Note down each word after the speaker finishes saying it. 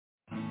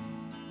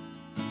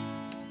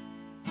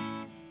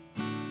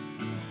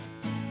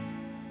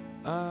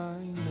I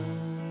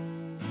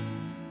know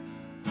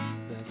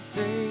that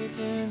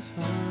Satan's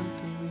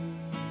hunting me.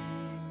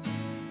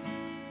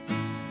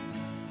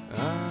 I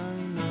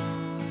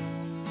know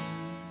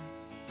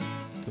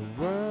the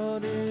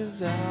world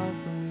is out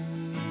for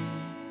me.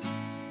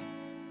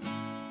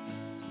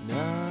 And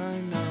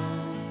I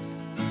know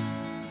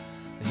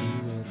that he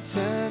will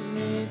tempt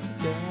me to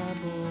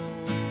dabble.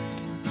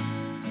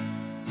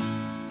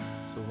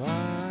 So I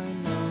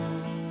know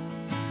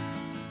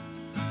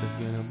there's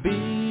gonna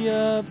be a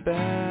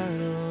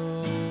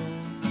battle.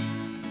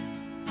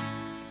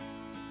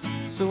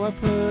 So I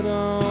put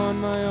on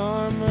my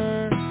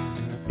armor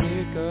and I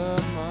pick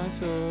up my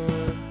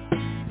sword,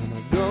 and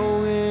I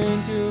go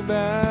into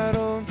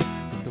battle with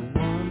the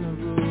one that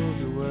rules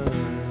the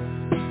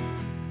world.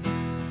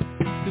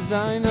 'Cause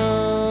I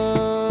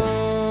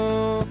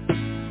know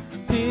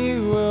he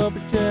will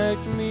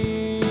protect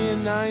me,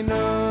 and I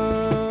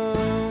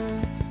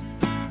know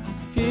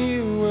he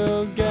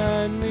will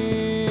guide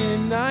me,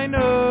 and I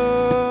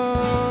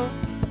know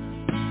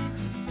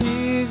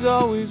he's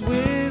always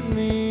with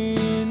me,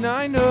 and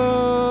I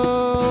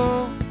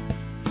know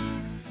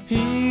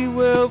he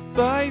will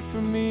fight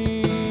for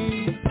me.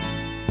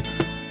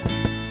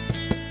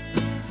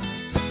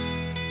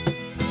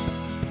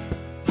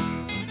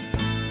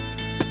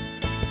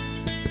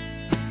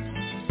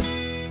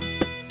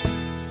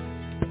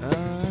 I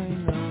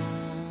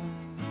know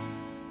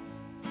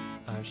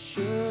I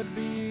should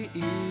be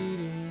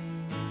eating.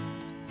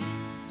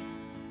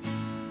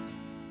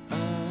 I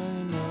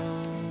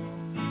know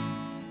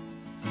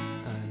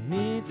I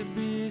need to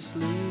be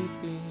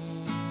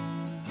sleeping.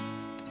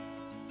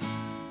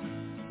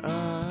 I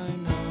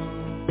know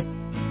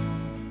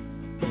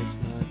it's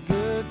not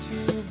good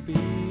to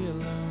be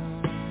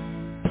alone.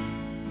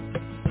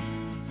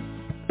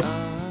 I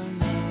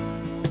know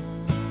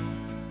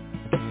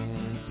I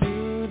can't do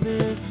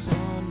this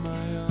on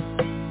my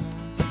own.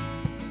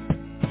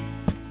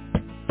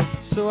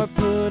 So I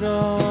put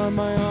on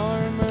my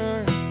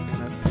armor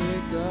and I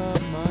pick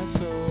up my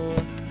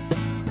sword,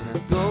 and I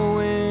go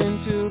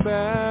into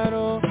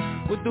battle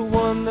with the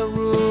one that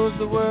rules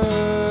the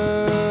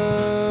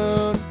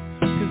world.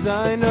 'Cause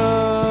I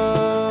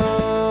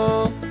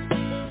know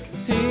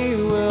he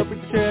will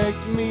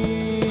protect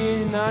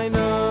me, and I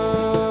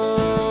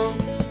know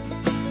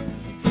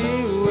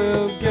he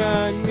will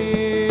guide me,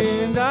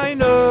 and I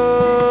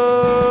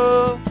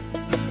know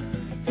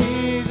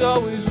he's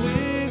always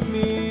with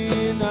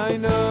me, and I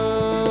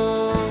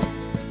know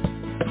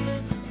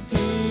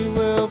he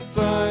will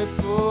fight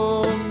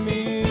for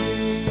me.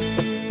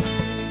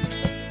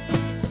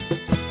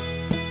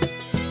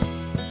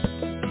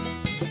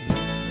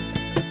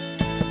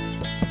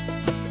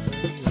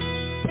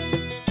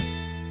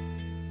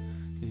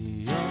 The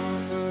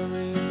armor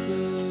is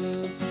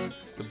good,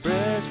 the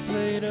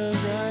breastplate of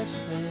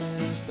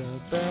righteousness, the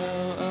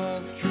belt of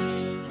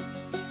truth,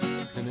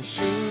 and the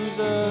shoes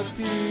of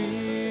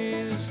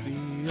peace. The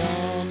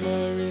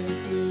armor is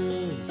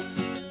good,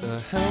 the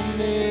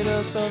helmet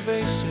of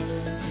salvation,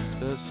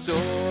 the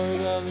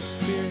sword of the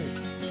Spirit,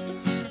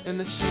 and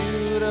the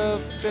shield of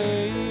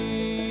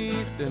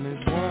faith. And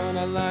there's one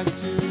I like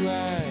to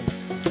ride,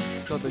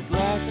 called the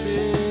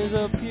glasses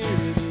of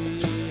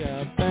purity. I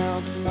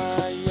bounce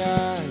my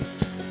eyes,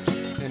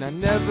 and I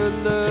never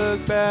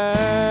look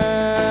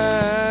back.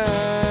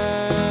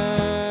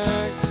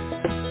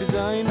 'Cause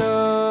I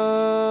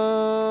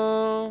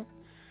know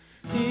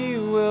he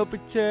will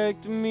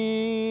protect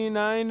me, and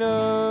I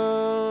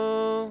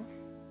know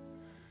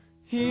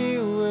he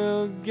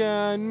will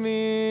guide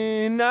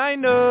me, and I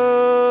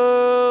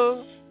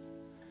know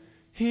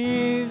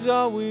he's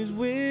always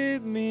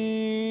with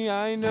me.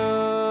 I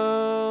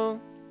know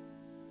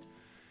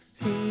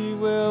he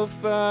will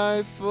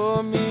fight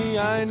for me.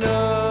 I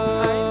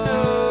know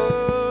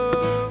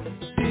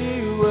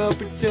he will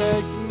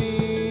protect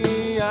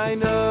me. I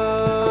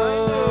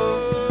know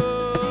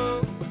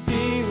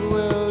he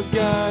will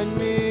guide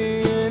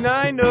me, and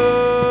I know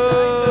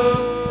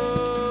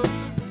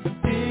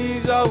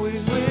he's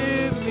always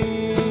with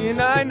me,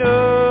 and I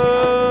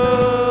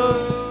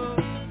know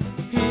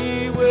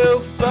he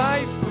will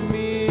fight for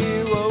me.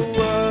 Whoa,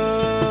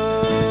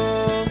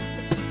 whoa.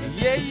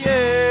 Yeah,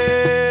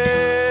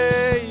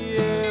 yeah,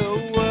 yeah,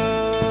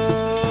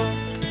 whoa.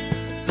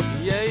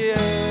 Yeah,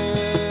 yeah,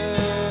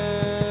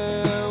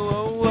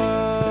 whoa,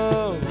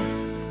 whoa.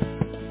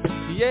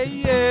 Yeah,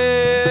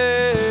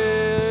 yeah,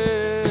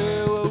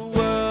 whoa,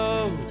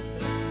 whoa.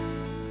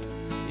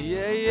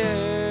 Yeah, yeah,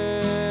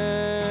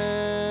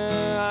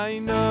 I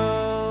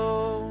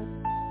know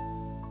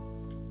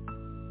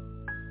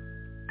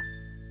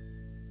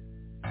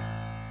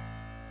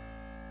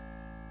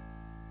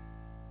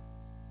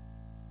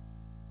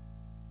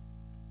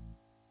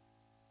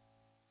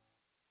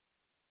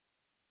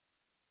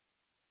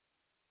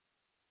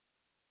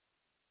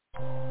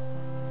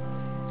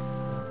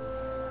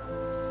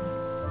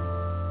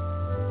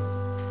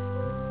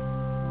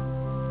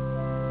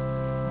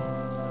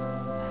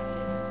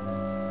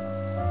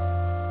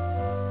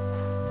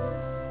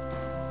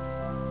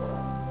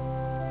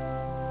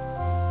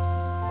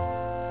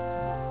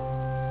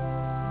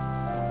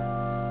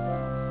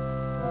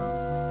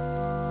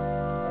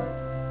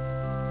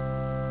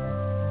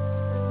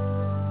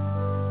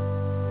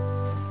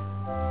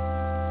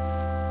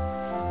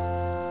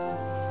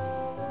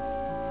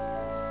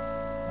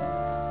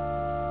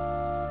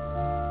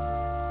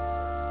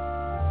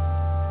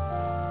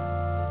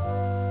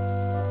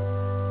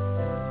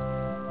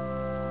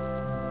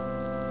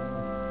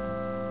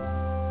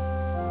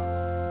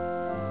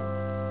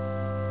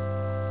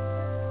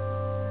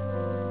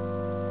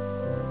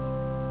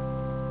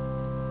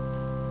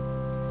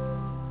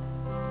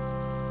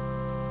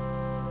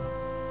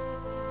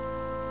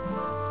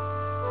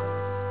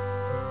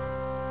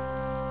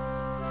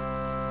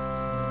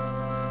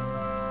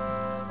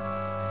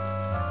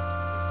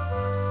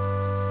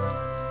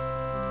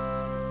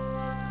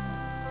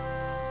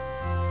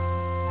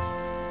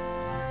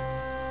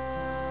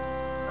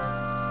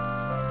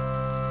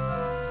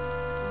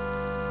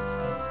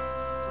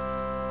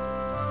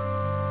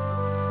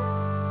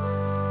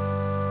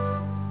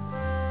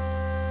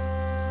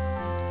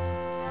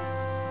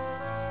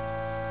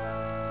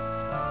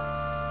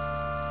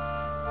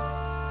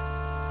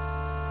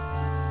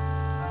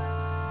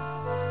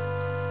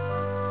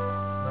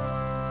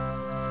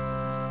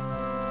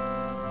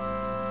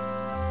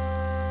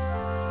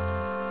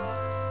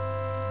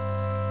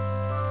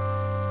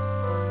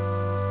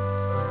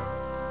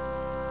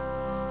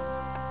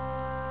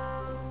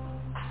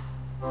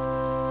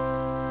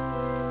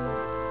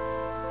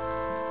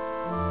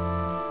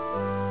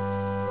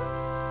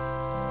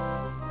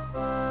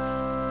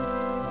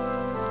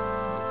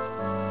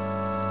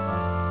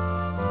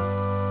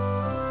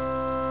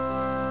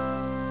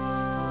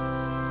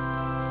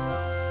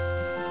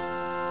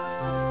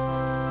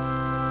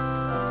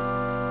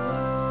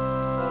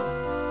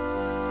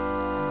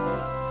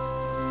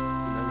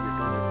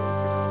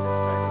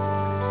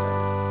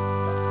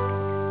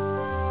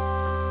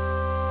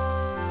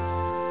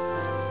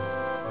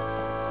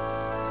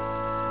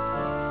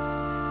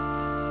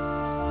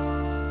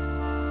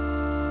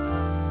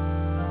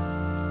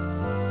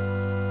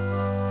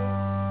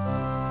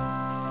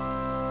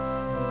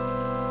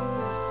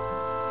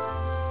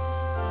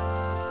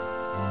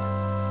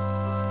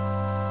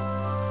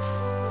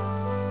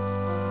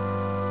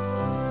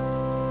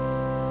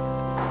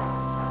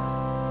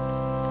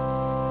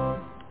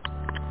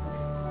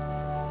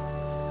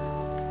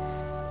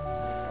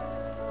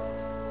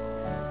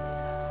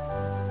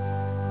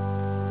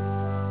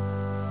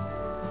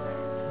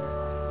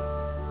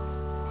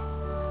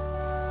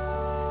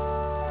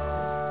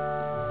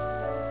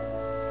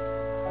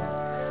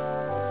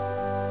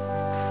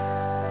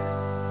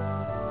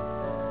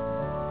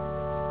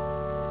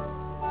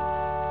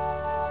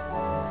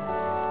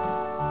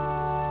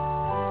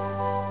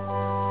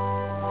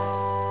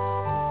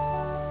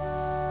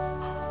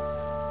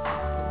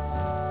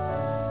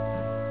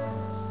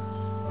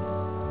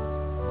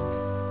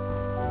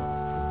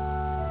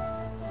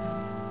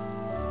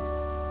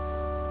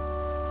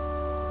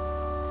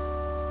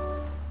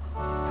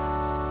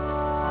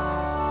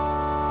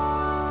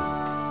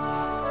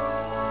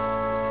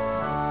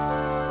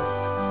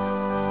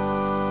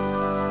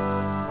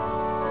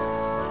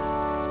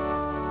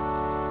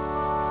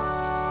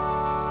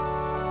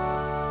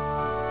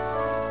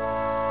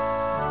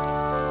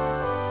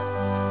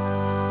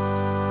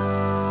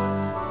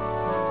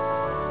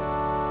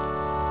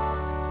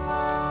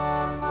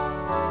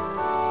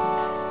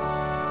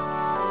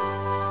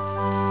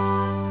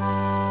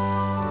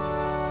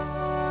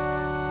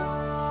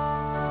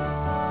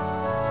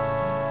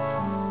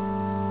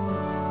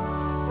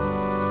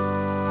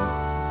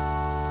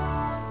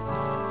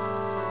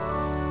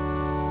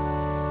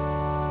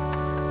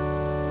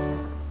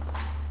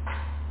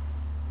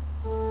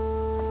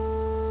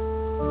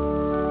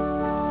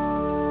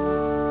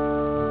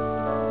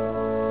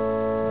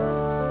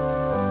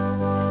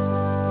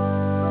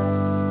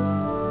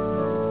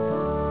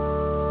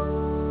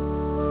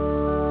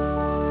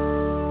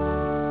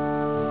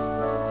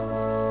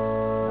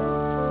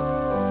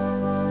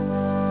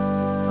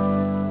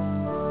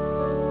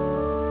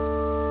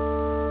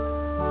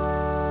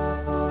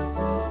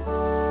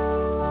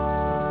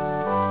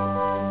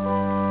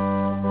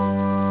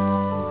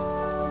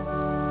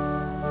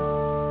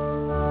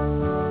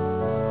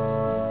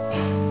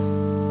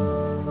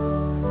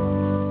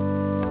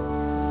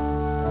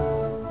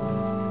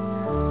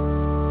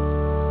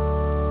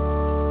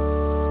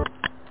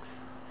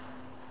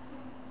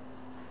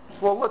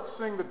let's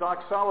sing the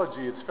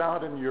doxology. It's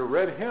found in your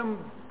red hymn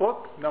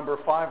book, number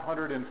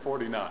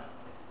 549.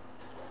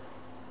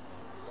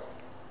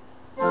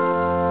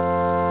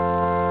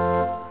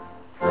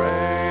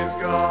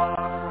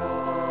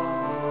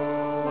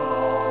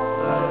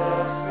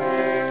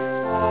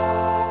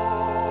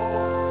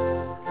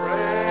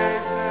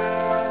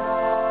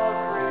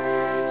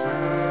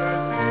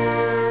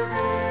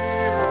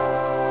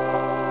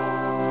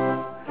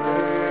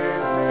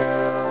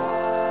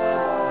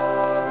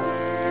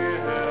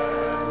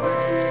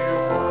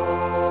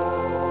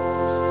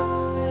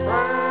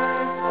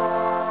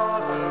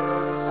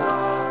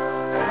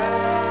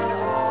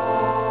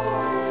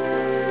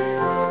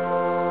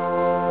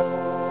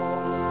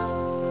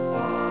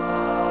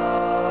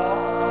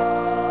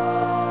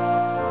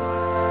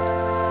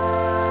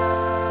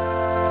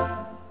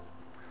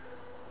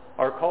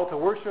 Our call to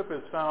worship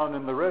is found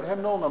in the red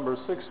hymnal, number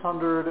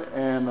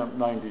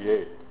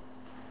 698.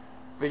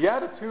 The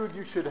attitude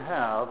you should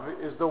have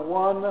is the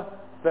one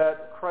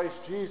that Christ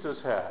Jesus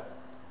had.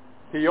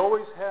 He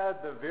always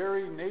had the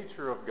very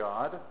nature of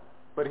God,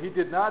 but he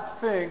did not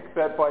think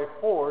that by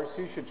force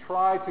he should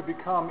try to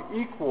become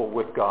equal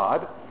with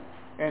God.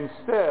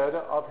 Instead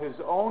of his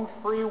own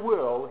free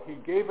will, he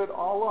gave it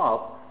all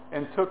up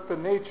and took the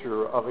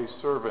nature of a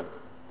servant.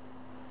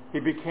 He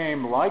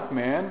became like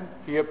man.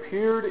 He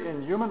appeared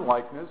in human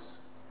likeness.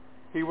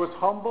 He was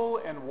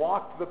humble and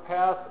walked the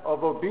path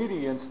of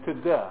obedience to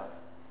death,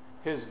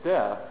 his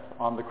death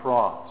on the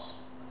cross.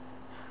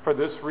 For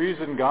this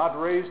reason, God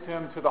raised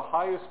him to the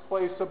highest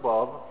place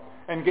above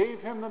and gave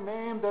him the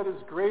name that is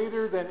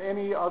greater than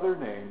any other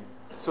name,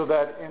 so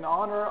that in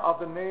honor of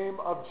the name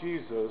of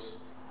Jesus,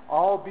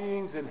 all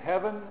beings in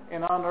heaven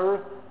and on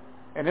earth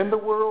and in the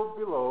world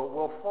below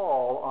will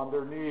fall on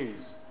their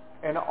knees,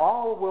 and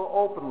all will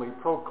openly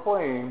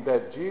proclaim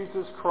that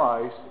Jesus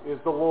Christ is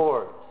the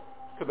Lord,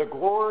 to the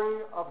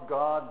glory of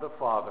God the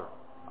Father.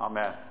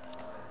 Amen.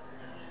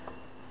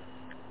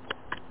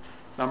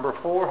 Number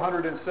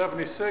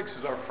 476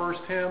 is our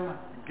first hymn,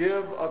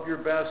 Give of Your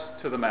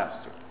Best to the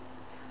Master.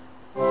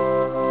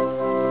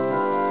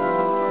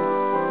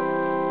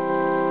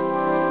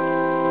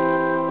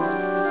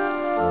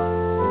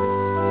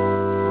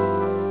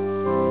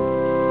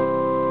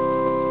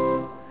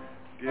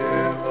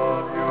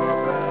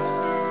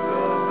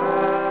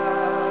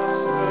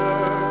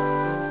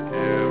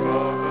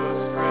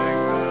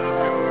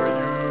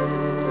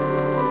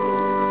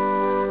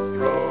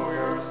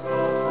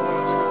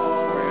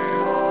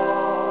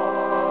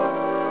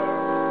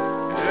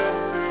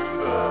 Into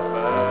the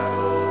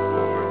battle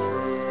for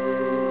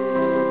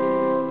truth.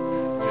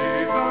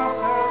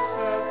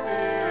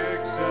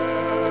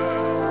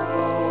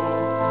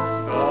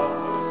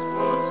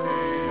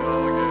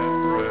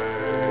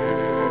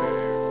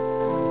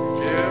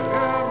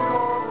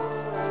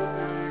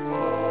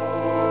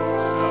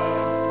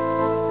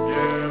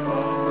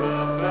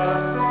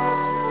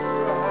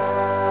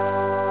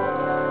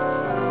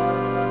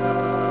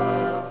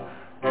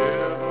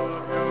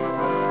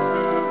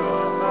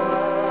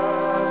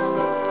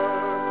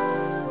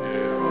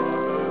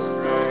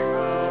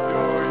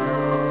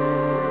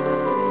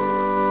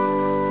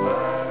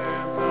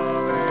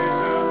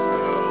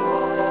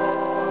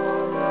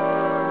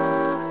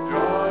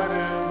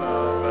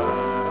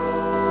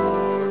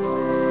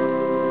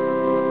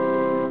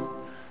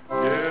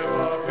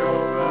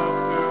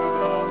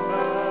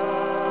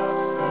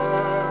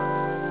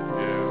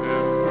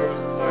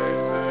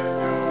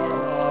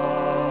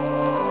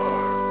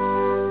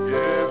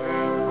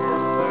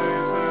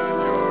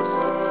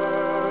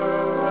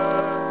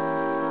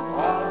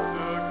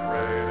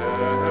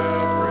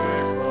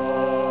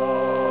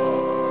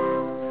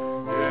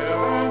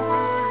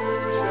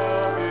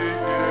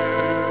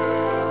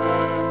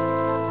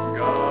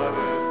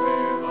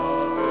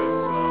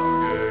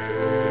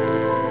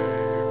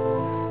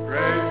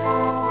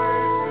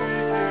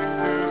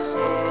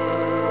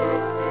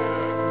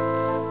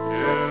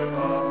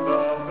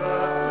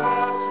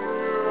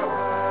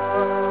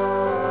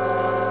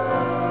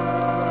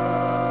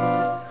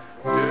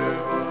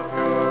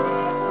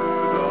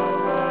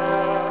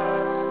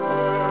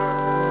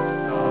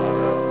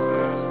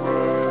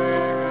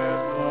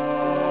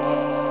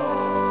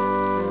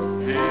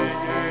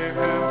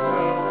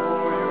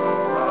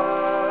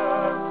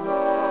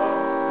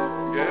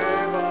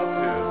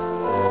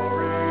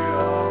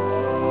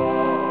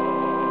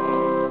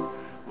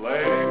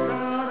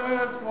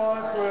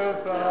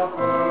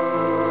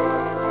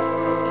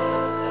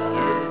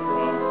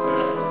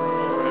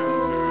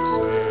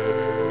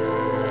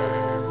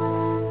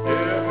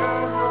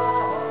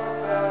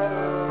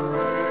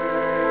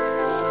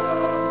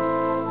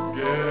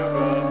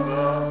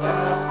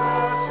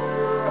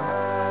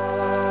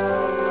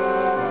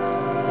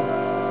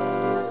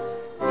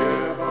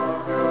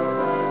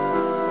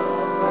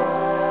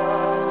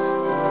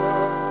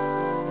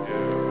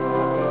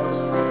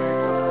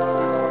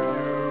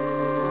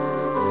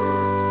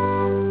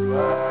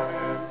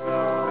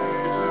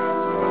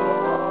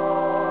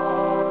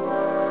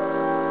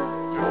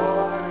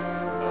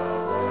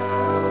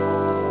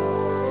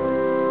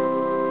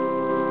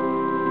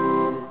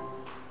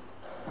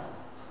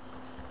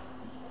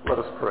 Let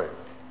us pray.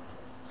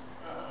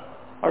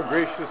 Our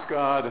gracious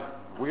God,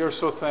 we are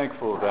so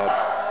thankful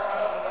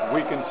that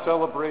we can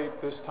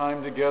celebrate this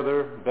time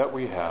together that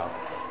we have.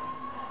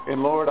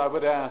 And Lord, I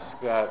would ask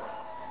that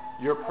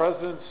your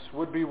presence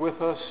would be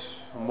with us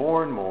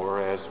more and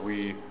more as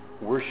we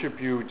worship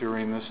you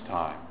during this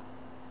time.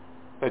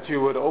 That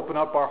you would open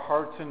up our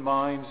hearts and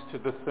minds to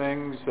the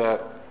things that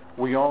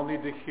we all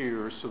need to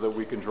hear so that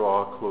we can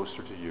draw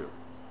closer to you.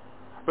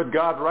 But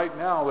God, right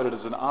now it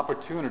is an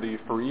opportunity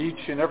for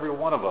each and every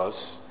one of us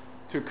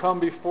to come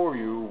before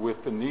you with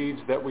the needs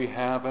that we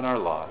have in our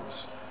lives.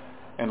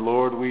 And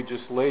Lord, we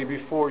just lay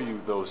before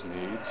you those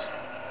needs.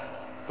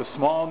 The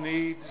small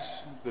needs,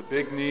 the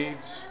big needs,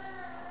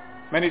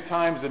 many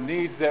times the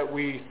needs that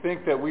we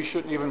think that we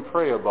shouldn't even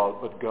pray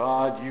about, but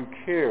God, you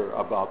care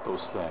about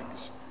those things.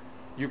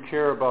 You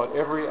care about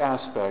every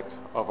aspect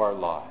of our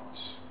lives.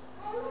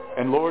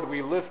 And Lord,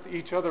 we lift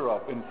each other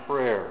up in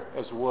prayer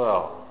as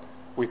well.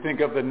 We think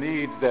of the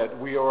needs that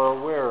we are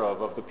aware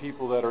of the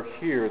people that are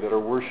here that are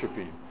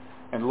worshiping.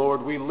 And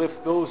Lord, we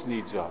lift those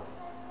needs up.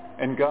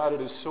 And God,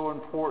 it is so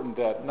important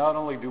that not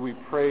only do we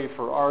pray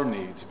for our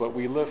needs, but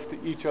we lift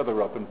each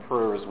other up in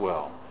prayer as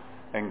well.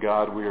 And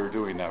God, we are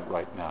doing that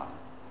right now.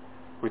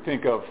 We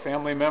think of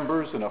family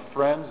members and of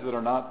friends that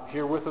are not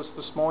here with us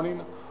this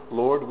morning.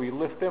 Lord, we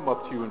lift them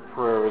up to you in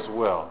prayer as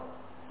well.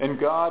 And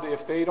God, if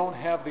they don't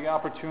have the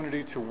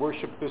opportunity to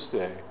worship this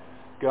day,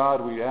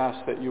 God, we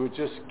ask that you would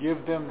just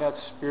give them that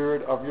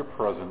spirit of your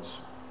presence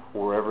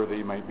wherever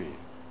they may be.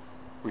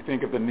 We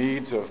think of the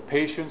needs of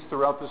patients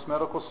throughout this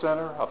medical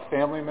center, of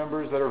family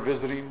members that are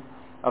visiting,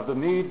 of the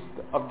needs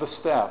of the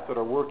staff that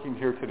are working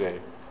here today.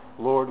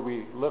 Lord,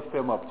 we lift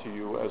them up to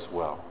you as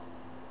well.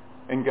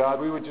 And God,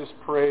 we would just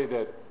pray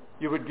that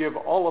you would give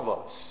all of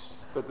us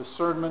the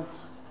discernment,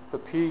 the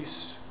peace,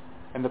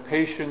 and the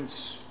patience,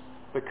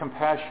 the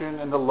compassion,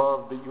 and the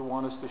love that you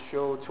want us to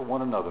show to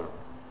one another,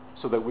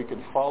 so that we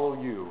can follow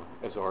you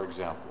as our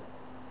example.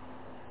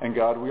 And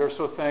God, we are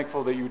so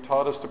thankful that you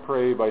taught us to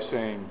pray by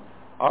saying,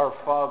 Our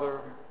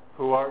Father,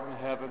 who art in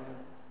heaven,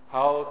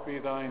 hallowed be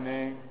thy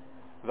name.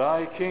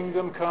 Thy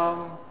kingdom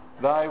come,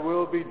 thy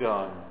will be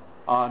done,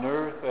 on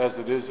earth as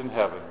it is in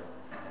heaven.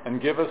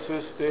 And give us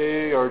this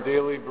day our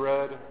daily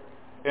bread,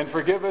 and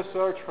forgive us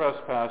our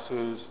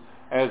trespasses,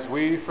 as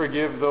we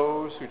forgive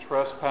those who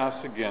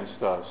trespass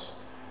against us.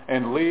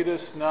 And lead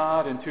us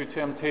not into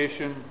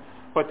temptation,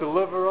 but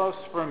deliver us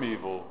from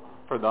evil.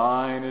 For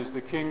thine is the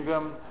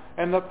kingdom,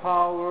 and the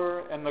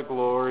power, and the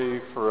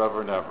glory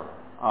forever and ever.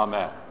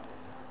 Amen.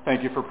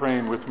 Thank you for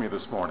praying with me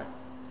this morning.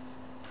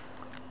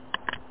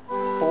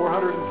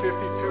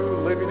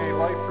 452, living a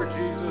life for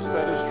Jesus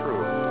that is true.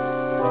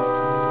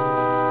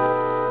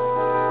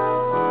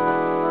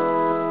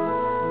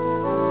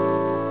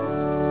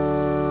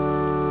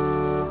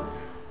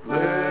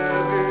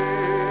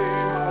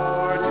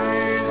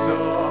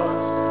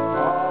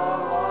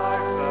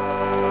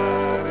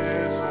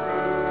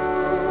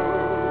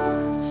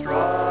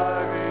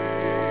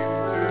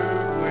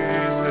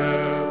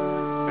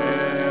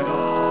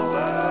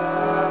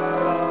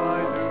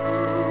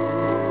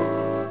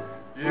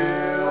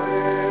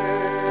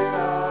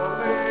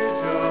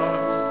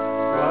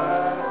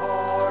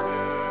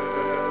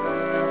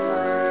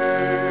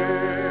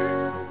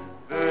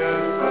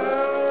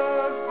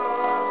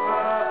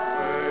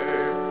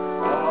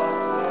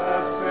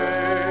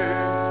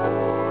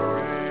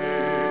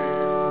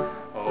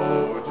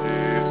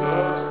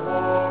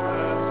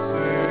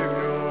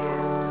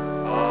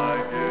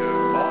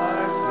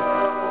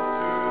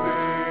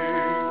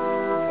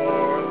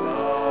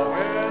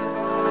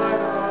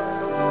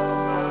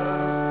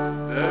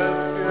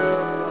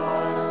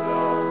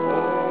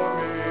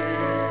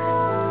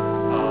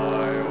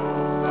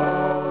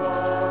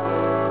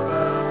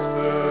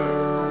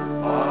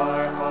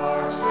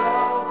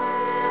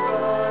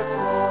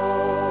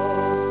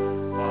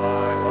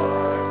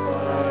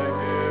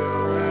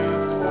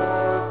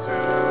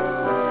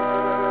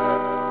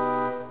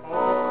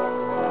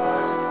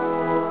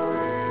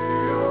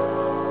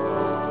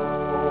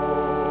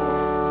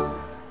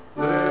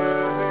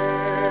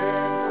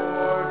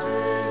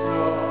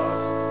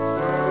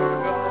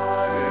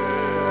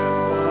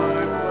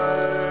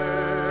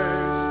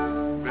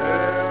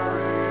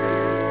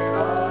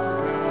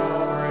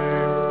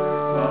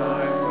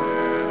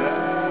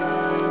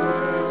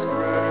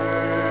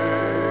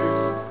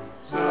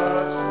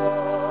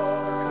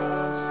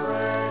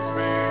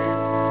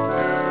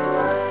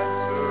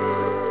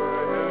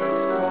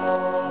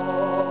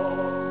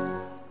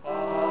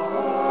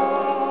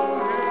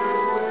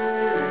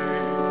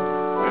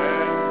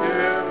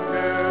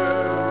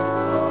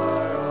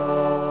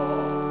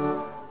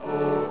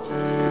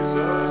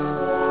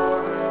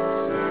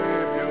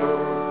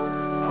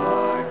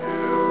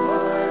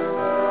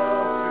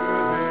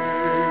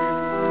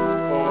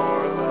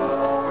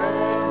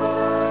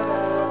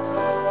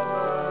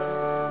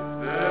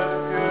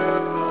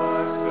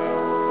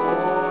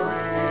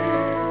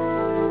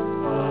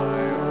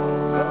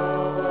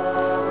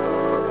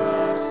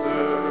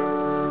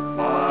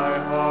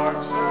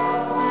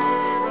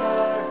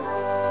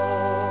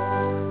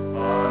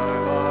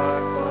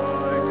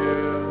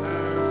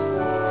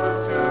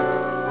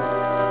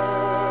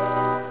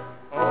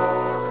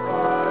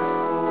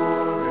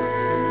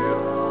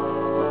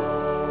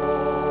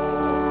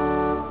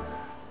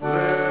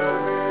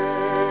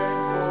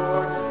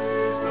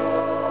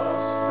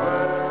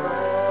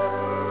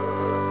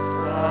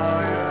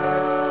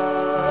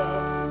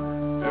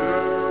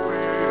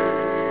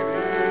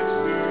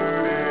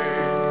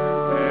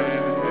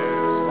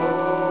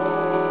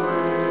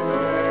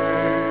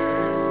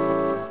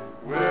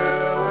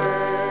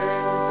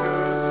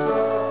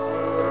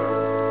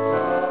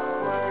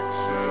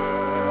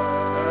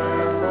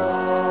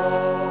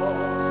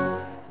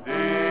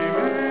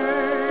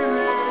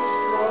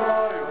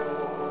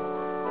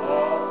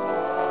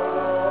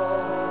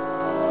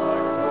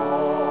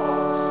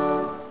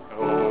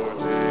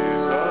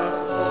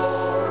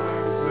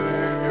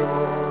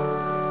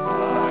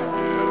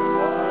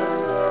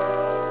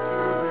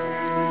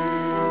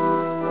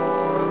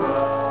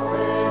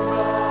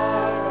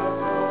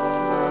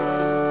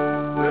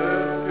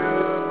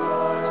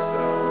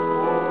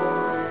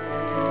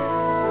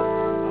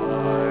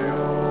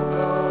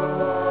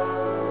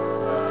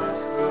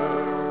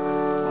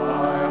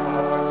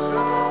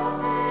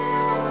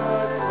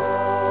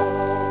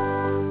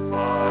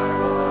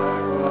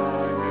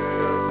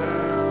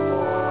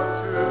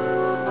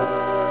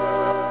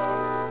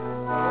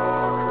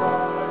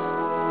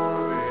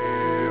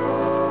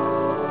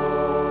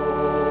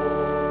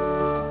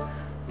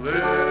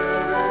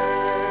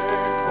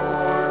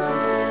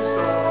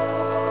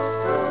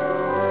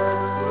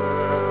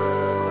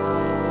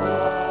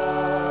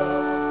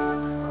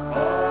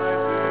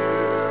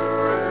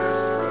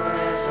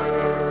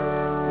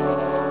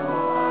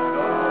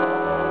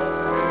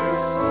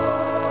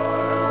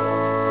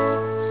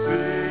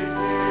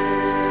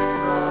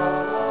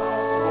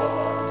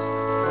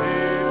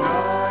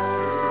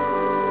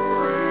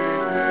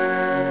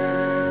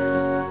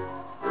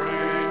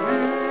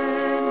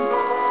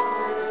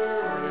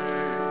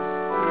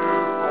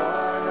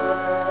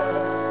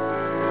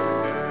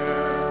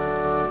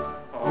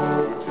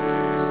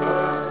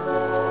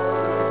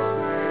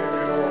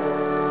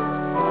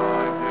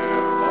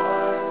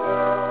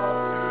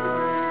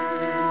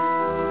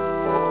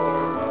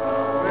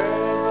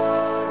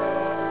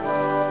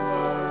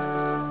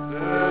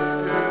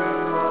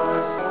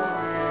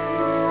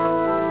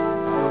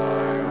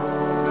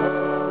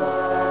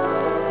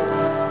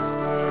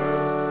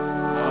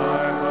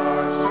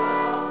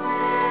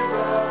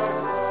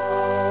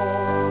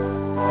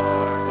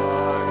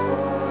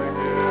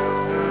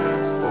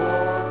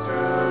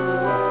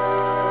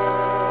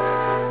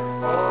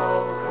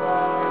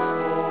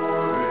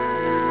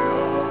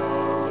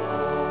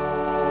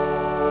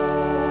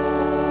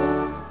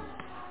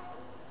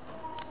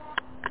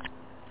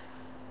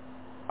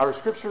 Our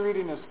scripture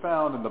reading is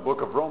found in the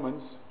book of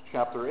Romans,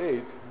 chapter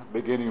 8,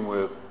 beginning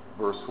with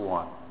verse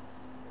 1.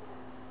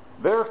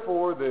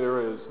 Therefore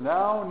there is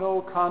now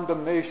no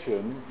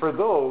condemnation for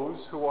those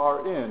who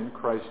are in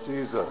Christ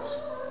Jesus,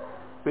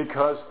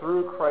 because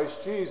through Christ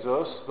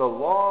Jesus the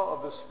law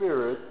of the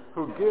Spirit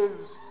who gives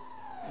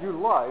you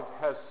life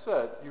has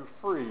set you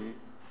free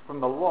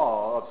from the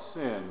law of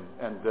sin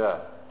and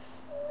death.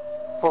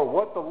 For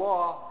what the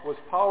law was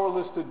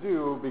powerless to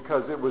do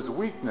because it was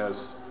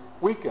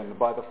weakened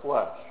by the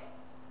flesh,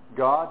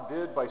 God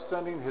did by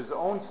sending his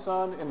own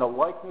Son in the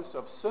likeness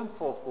of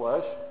sinful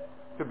flesh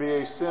to be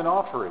a sin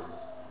offering.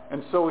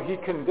 And so he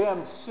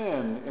condemned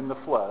sin in the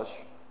flesh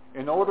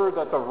in order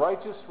that the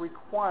righteous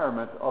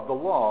requirement of the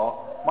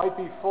law might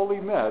be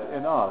fully met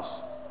in us,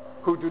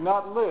 who do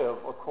not live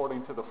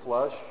according to the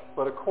flesh,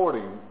 but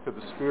according to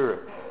the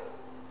Spirit.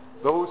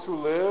 Those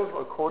who live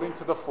according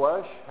to the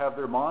flesh have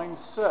their minds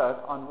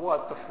set on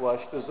what the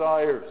flesh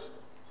desires.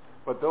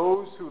 But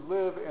those who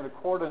live in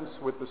accordance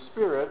with the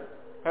Spirit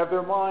have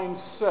their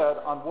minds set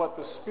on what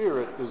the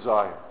Spirit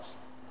desires.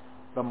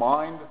 The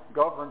mind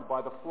governed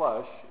by the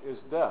flesh is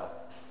death,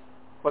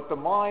 but the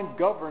mind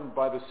governed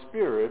by the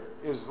Spirit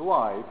is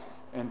life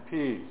and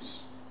peace.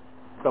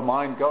 The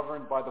mind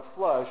governed by the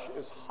flesh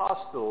is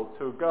hostile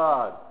to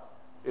God.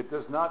 It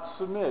does not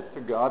submit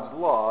to God's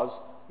laws,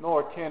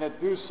 nor can it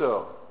do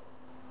so.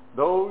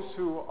 Those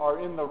who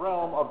are in the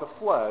realm of the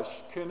flesh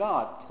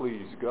cannot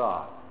please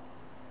God.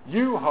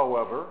 You,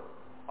 however,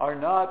 are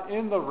not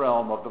in the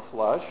realm of the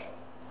flesh,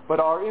 but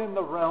are in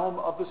the realm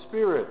of the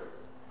Spirit,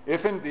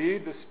 if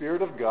indeed the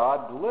Spirit of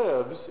God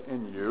lives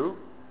in you.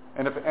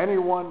 And if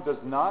anyone does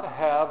not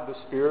have the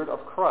Spirit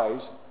of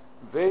Christ,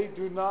 they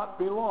do not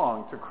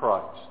belong to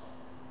Christ.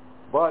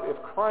 But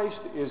if Christ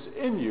is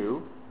in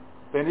you,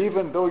 then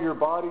even though your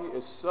body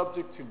is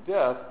subject to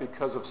death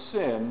because of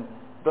sin,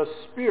 the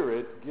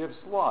Spirit gives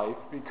life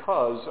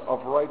because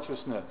of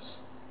righteousness.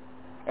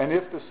 And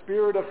if the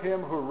Spirit of him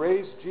who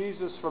raised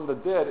Jesus from the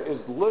dead is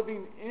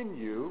living in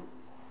you,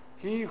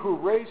 he who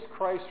raised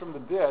Christ from the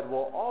dead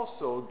will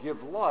also give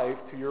life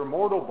to your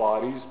mortal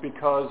bodies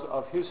because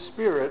of his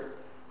Spirit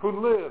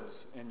who lives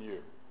in you.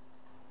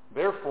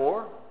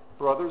 Therefore,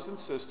 brothers and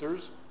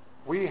sisters,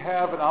 we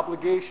have an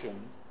obligation,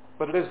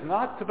 but it is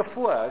not to the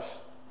flesh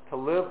to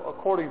live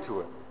according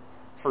to it.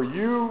 For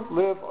you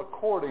live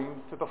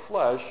according to the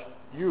flesh,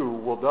 you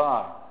will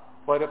die.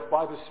 But if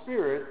by the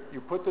Spirit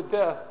you put to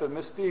death the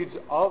misdeeds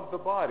of the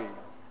body,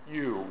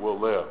 you will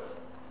live.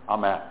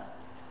 Amen.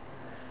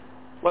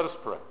 Let us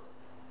pray.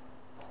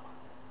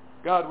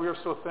 God, we are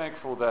so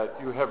thankful that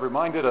you have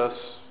reminded us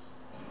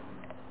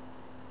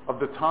of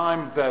the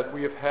time that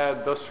we have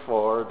had thus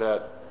far,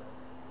 that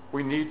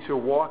we need to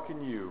walk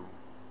in you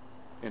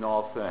in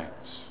all things.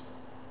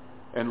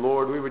 And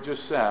Lord, we would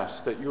just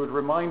ask that you would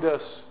remind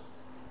us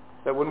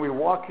that when we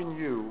walk in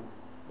you,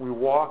 we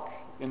walk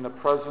in the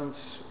presence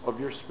of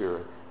your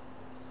Spirit.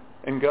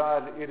 And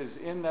God, it is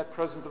in that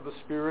presence of the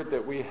Spirit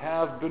that we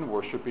have been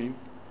worshiping.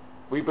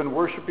 We've been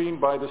worshiping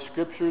by the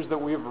scriptures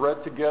that we have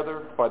read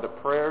together, by the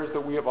prayers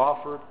that we have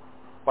offered,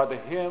 by the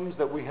hymns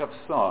that we have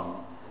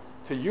sung,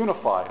 to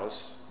unify us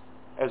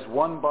as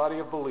one body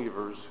of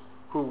believers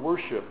who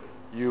worship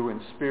you in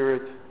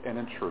spirit and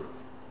in truth.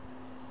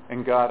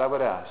 And God, I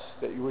would ask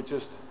that you would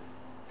just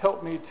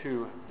help me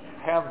to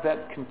have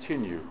that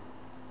continue,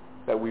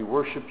 that we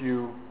worship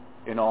you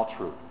in all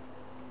truth.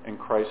 In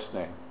Christ's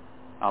name,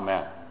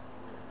 amen.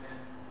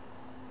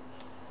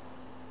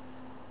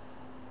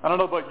 I don't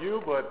know about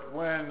you, but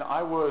when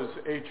I was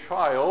a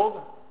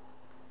child,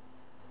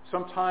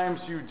 sometimes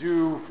you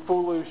do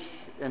foolish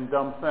and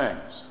dumb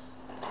things.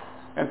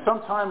 And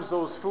sometimes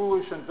those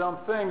foolish and dumb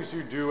things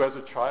you do as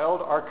a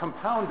child are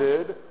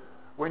compounded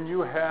when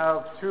you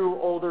have two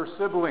older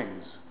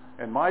siblings.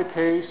 In my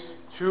case,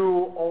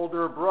 two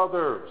older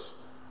brothers.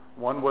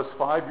 One is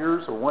 5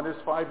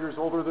 years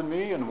older than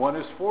me, and one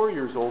is 4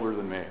 years older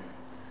than me.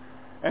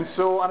 And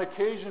so on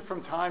occasion,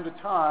 from time to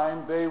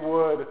time, they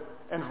would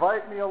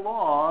invite me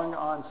along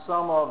on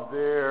some of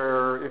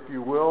their, if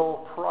you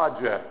will,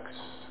 projects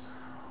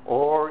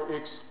or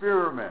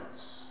experiments.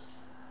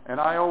 And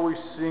I always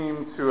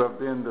seem to have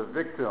been the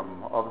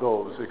victim of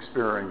those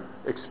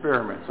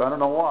experiments. I don't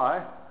know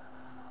why,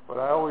 but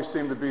I always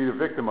seem to be the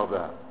victim of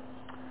that.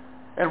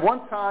 And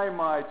one time,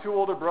 my two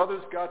older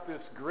brothers got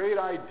this great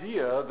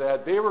idea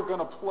that they were going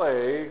to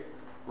play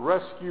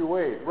Rescue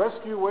 8.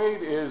 Rescue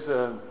 8 is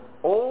an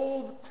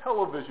old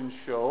television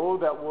show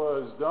that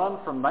was done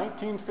from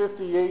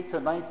 1958 to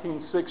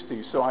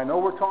 1960. So I know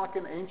we're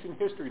talking ancient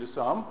history to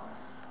some,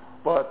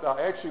 but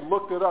I actually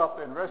looked it up,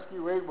 and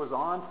Rescue 8 was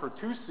on for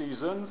 2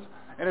 seasons,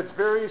 and it's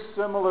very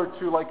similar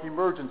to like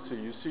Emergency.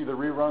 You see the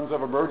reruns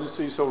of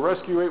Emergency. So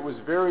Rescue 8 was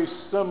very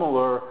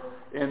similar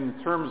in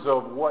terms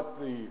of what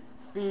the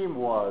theme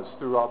was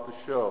throughout the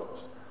shows.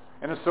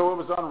 And so it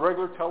was on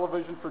regular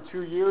television for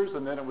 2 years,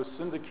 and then it was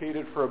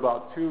syndicated for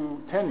about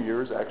 10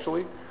 years,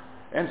 actually.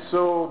 And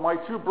so my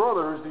two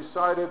brothers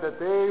decided that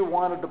they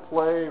wanted to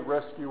play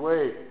Rescue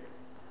 8,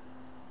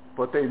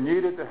 but they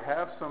needed to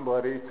have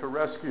somebody to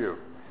rescue.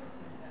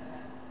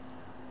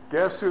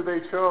 Guess who they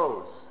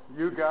chose?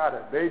 You got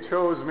it. They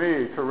chose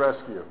me to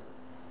rescue.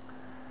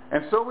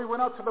 And so we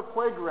went out to the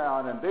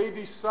playground, and they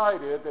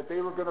decided that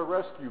they were going to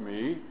rescue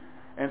me.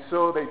 And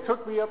so they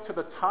took me up to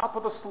the top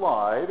of the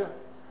slide.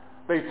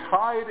 They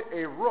tied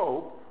a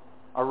rope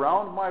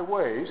around my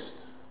waist.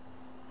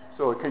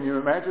 So can you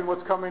imagine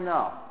what's coming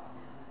now?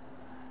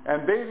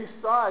 And they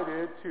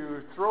decided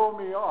to throw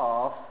me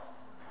off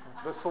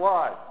the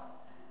slide.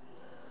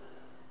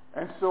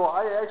 And so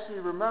I actually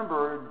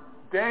remember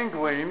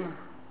dangling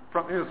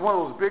from, it was one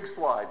of those big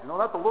slides. You know,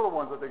 not the little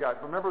ones that they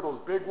got. Remember those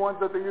big ones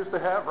that they used to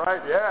have,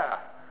 right? Yeah.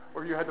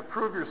 Where you had to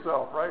prove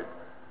yourself, right?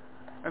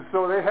 And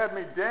so they had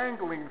me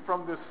dangling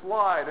from this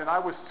slide, and I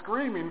was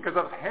screaming because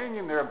I was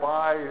hanging there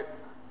by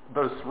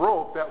this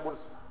rope that was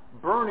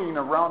burning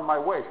around my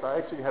waist. I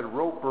actually had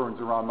rope burns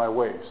around my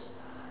waist.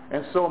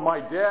 And so my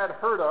dad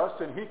heard us,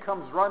 and he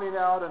comes running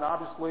out, and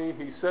obviously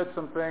he said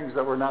some things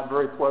that were not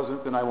very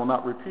pleasant, and I will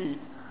not repeat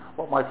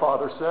what my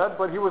father said,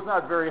 but he was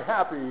not very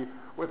happy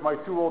with my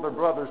two older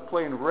brothers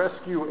playing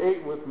Rescue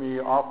 8 with me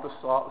off the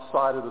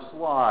side of the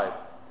slide.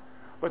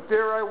 But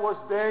there I was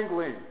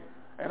dangling,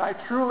 and I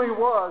truly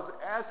was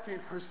asking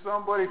for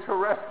somebody to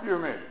rescue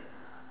me.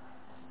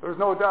 There's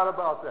no doubt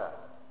about that.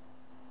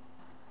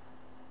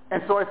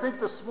 And so I think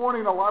this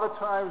morning, a lot of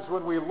times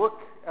when we look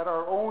at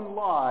our own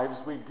lives,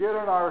 we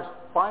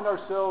find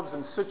ourselves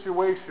in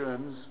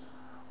situations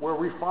where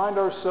we find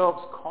ourselves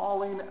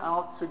calling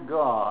out to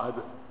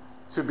God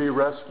to be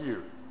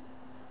rescued.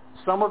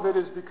 Some of it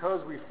is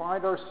because we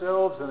find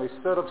ourselves in a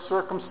set of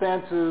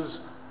circumstances,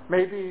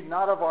 maybe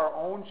not of our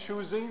own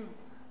choosing,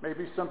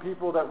 maybe some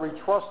people that we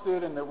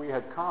trusted and that we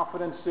had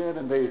confidence in,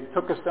 and they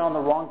took us down the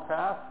wrong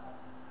path.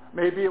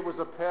 Maybe it was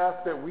a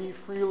path that we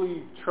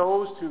freely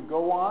chose to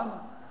go on.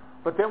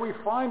 But then we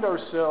find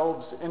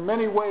ourselves, in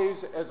many ways,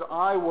 as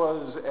I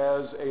was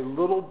as a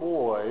little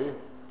boy,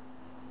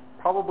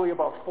 probably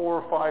about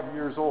 4 or 5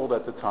 years old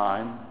at the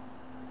time,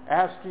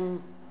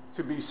 asking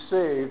to be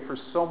saved for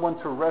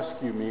someone to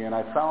rescue me, and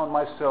I found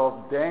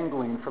myself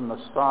dangling from the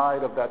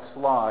side of that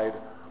slide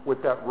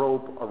with that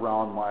rope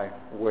around my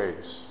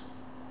waist.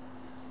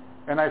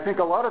 And I think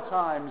a lot of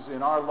times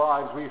in our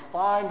lives we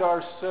find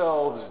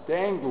ourselves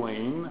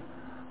dangling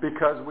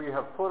because we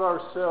have put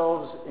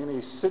ourselves in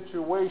a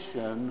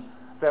situation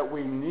that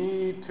we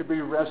need to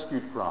be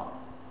rescued from.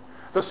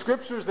 The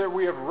scriptures that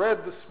we have read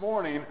this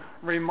morning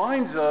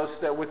reminds us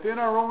that within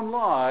our own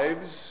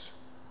lives,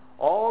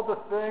 all the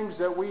things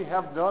that we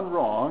have done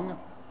wrong,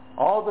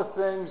 all the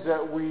things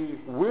that we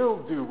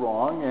will do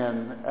wrong,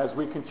 and as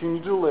we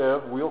continue to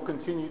live, we'll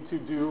continue to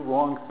do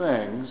wrong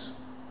things,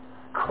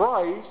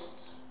 Christ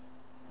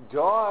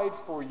died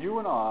for you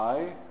and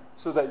I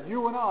so that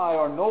you and I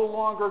are no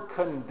longer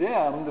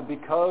condemned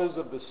because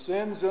of the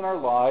sins in our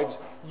lives.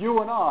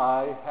 You and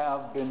I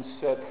have been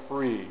set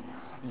free.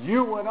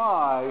 You and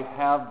I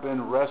have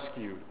been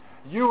rescued.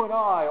 You and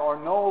I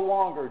are no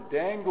longer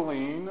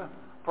dangling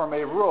from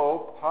a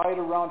rope tied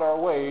around our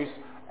waist,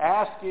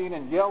 asking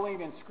and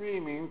yelling and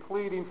screaming,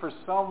 pleading for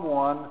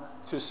someone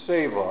to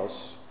save us,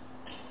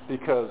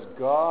 because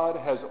God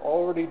has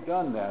already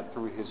done that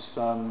through his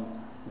Son,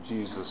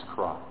 Jesus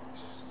Christ.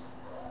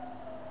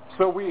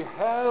 So we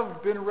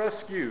have been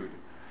rescued,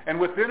 and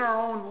within our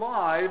own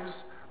lives,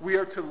 we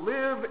are to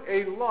live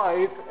a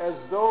life as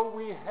though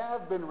we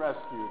have been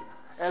rescued,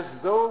 as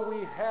though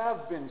we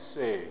have been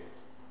saved.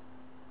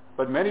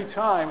 But many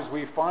times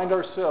we find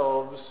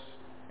ourselves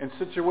in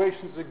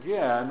situations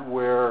again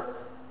where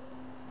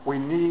we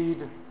need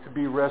to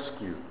be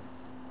rescued.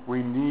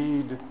 We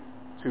need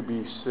to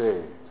be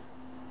saved.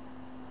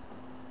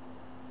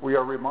 We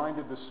are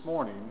reminded this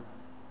morning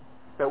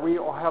that we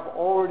have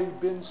already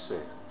been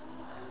saved.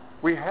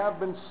 We have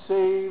been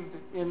saved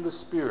in the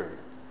Spirit.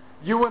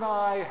 You and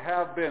I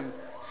have been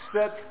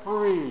set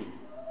free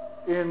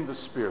in the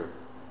Spirit.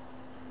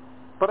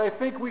 But I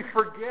think we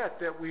forget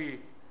that we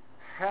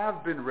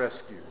have been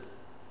rescued.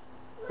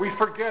 We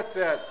forget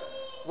that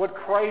what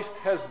Christ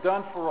has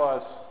done for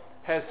us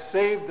has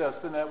saved us,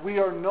 and that we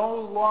are no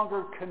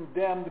longer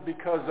condemned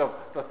because of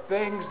the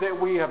things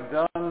that we have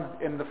done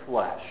in the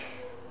flesh.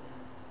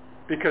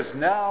 Because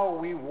now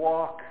we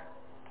walk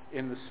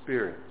in the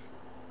Spirit.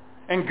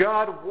 And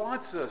God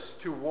wants us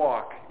to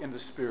walk in the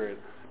Spirit,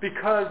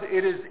 because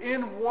it is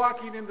in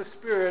walking in the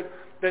Spirit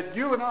that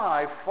you and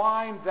I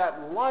find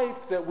that life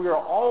that we are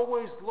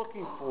always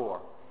looking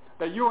for,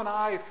 that you and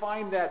I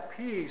find that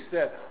peace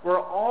that we're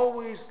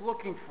always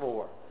looking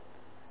for.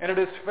 And it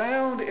is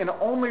found in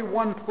only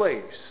one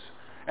place,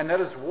 and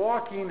that is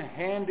walking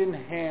hand in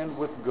hand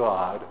with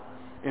God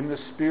in the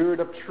Spirit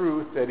of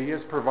truth that he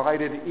has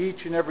provided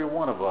each and every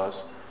one of us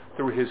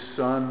through his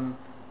Son,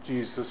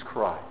 Jesus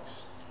Christ.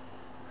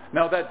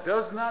 Now, that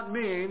does not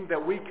mean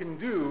that we can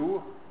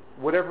do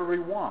whatever we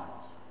want.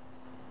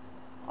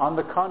 On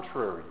the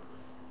contrary,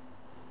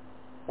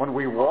 when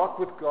we walk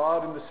with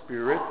God in the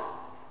Spirit,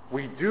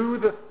 we do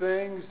the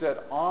things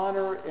that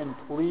honor and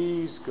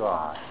please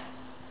God.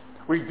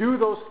 We do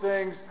those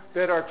things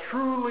that are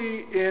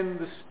truly in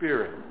the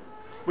Spirit.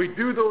 We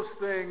do those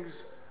things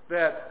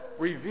that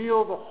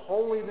reveal the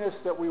holiness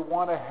that we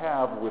want to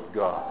have with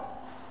God.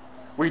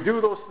 We do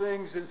those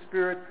things in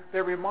spirit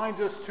that reminds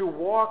us to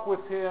walk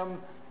with Him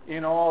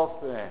in all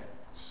things.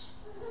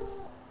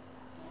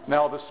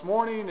 Now this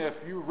morning, if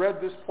you read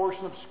this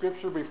portion of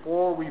Scripture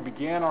before we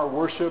began our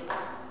worship,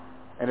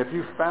 and if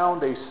you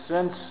found a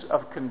sense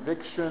of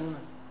conviction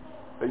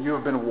that you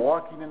have been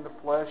walking in the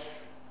flesh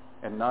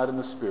and not in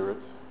the Spirit,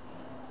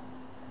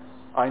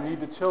 I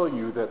need to tell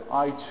you that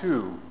I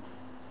too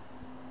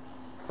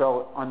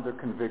fell under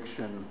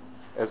conviction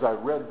as I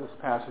read this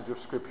passage of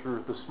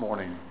Scripture this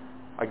morning,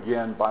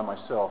 again by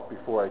myself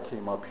before I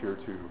came up here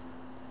to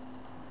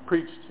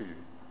preach to you.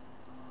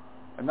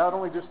 And not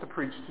only just to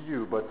preach to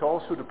you, but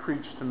also to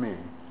preach to me.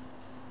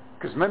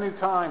 Because many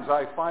times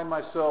I find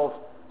myself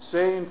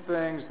saying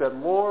things that,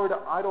 Lord,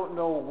 I don't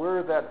know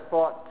where that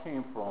thought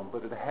came from,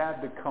 but it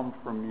had to come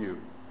from you.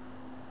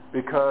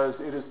 Because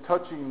it is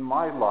touching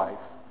my life.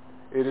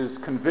 It is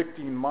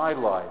convicting my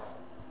life.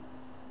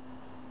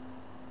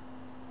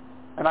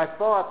 And I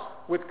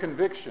thought with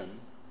conviction,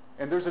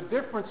 and there's a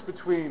difference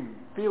between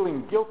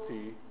feeling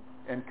guilty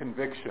and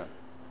conviction.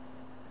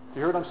 Do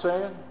you hear what I'm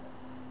saying?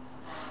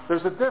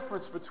 There's a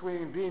difference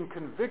between being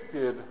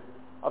convicted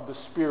of the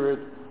Spirit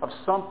of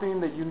something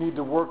that you need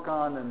to work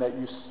on and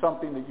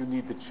something that you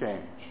need to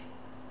change.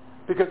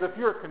 Because if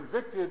you're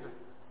convicted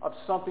of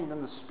something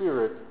in the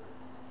Spirit,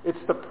 it's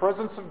the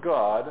presence of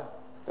God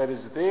that is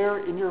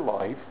there in your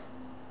life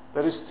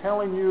that is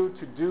telling you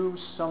to do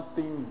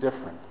something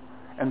different.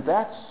 And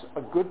that's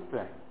a good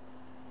thing.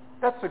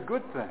 That's a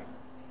good thing.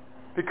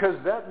 Because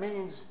that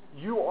means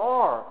you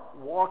are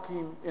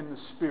walking in the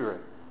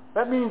Spirit.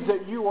 That means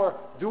that you are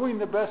doing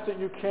the best that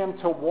you can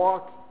to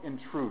walk in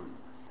truth.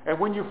 And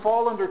when you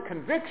fall under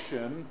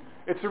conviction,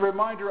 it's a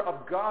reminder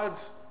of God's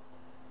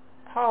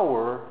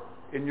power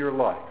in your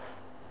life.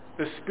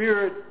 The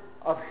Spirit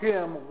of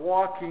Him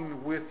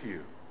walking with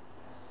you.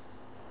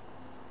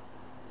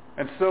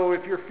 And so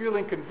if you're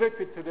feeling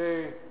convicted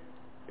today,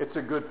 it's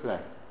a good thing.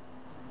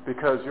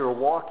 Because you're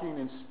walking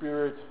in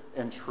spirit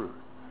and truth.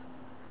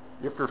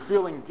 If you're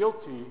feeling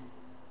guilty,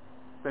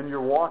 then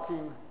you're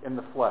walking in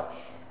the flesh.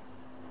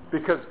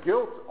 Because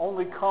guilt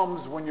only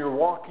comes when you're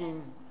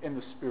walking in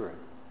the Spirit.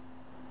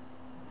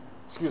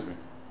 Excuse me.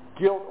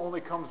 Guilt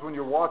only comes when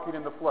you're walking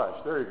in the flesh.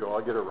 There you go.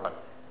 I'll get it right.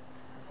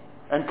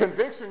 And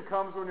conviction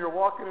comes when you're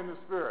walking in the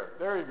Spirit.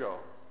 There you go.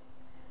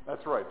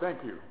 That's right.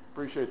 Thank you.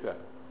 Appreciate that.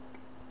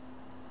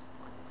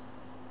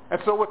 And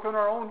so within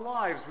our own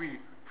lives, we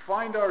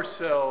find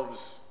ourselves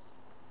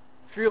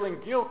feeling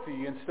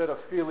guilty instead of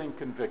feeling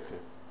convicted.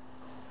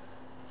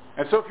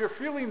 And so if you're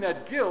feeling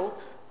that guilt,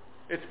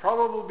 it's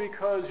probably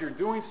because you're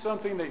doing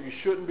something that you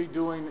shouldn't be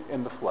doing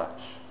in the flesh.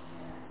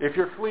 If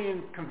you're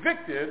feeling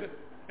convicted,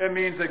 it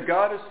means that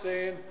God is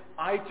saying,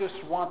 I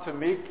just want to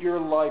make your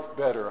life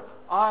better.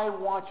 I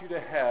want you to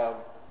have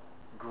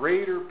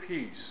greater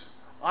peace.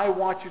 I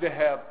want you to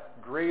have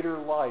greater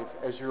life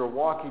as you're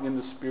walking in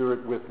the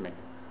Spirit with me.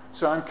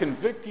 So I'm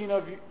convicting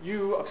of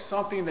you of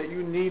something that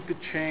you need to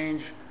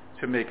change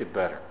to make it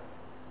better.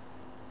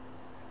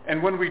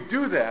 And when we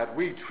do that,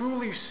 we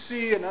truly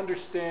see and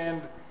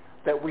understand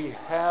that we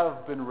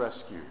have been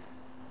rescued.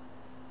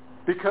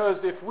 Because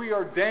if we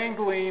are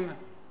dangling,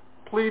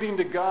 pleading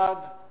to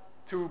God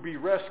to be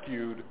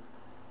rescued,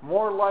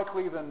 more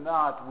likely than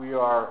not, we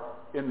are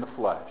in the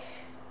flesh.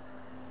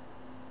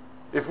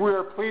 If we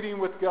are pleading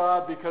with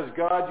God because,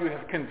 God, you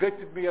have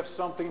convicted me of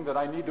something that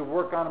I need to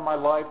work on in my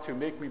life to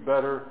make me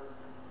better,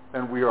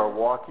 then we are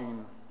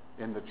walking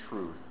in the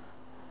truth.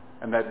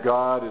 And that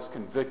God is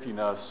convicting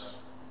us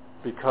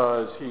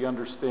because He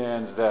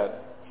understands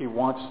that He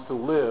wants to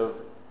live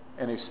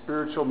in a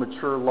spiritual,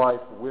 mature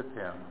life with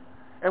Him.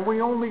 And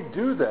we only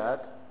do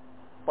that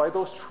by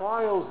those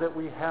trials that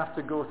we have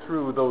to go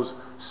through, those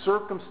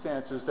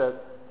circumstances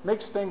that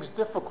makes things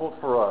difficult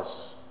for us.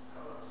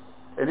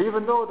 And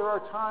even though there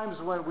are times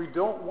when we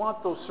don't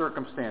want those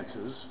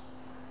circumstances,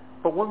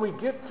 but when we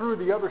get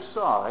through the other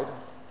side,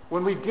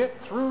 when we get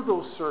through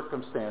those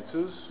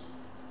circumstances,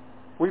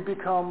 we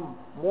become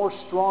more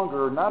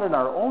stronger, not in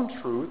our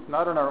own truth,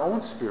 not in our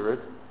own spirit,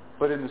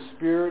 but in the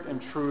Spirit and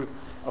truth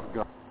of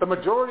God. The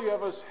majority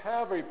of us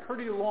have a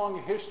pretty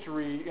long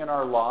history in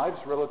our lives,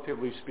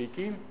 relatively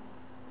speaking.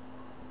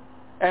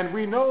 And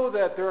we know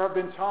that there have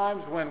been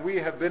times when we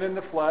have been in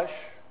the flesh.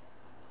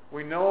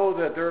 We know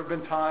that there have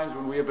been times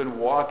when we have been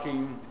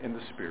walking in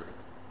the Spirit.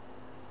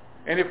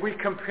 And if we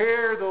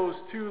compare those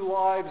two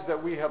lives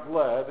that we have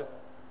led,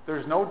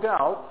 there's no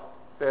doubt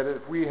that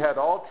if we had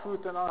all truth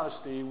and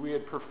honesty, we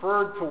had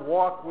preferred to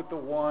walk with the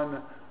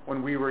one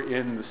when we were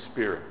in the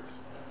Spirit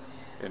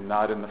and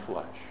not in the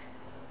flesh.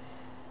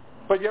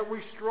 But yet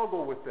we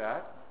struggle with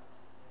that.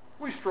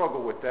 We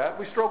struggle with that.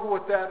 We struggle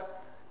with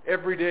that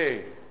every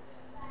day.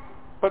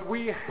 But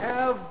we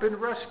have been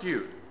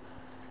rescued.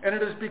 And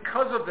it is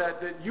because of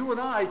that that you and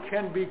I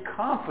can be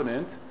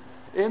confident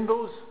in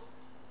those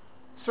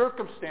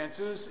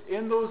circumstances,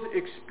 in those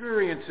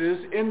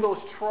experiences, in those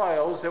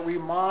trials that we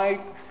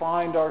might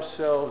find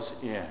ourselves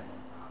in.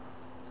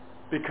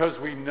 Because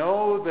we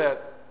know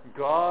that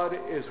God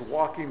is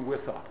walking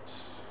with us.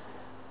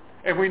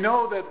 And we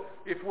know that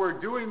if we're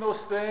doing those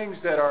things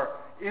that are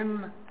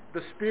in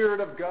the Spirit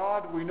of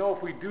God, we know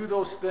if we do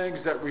those things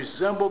that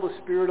resemble the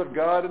Spirit of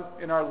God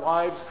in our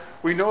lives,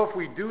 we know if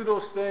we do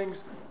those things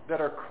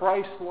that are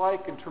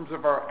Christ-like in terms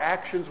of our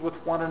actions with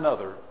one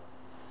another,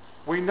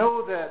 we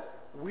know that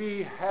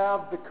we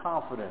have the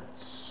confidence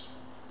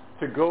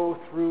to go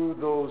through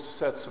those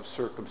sets of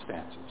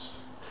circumstances.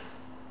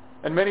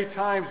 And many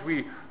times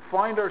we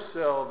find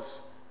ourselves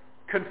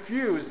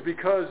confused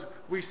because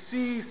we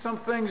see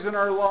some things in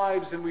our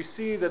lives and we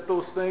see that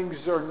those things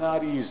are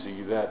not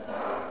easy, that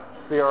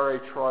they are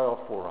a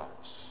trial for us.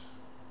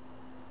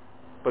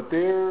 But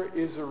there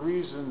is a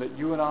reason that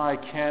you and I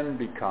can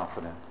be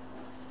confident.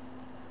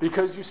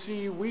 Because you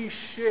see, we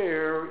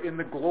share in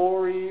the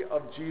glory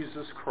of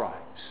Jesus Christ.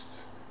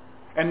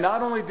 And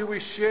not only do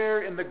we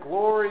share in the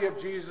glory of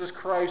Jesus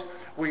Christ,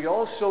 we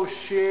also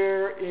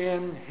share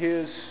in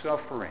his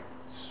sufferings.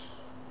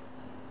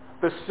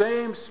 The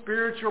same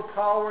spiritual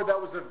power that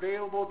was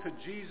available to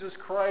Jesus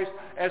Christ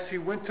as he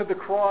went to the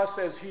cross,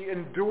 as he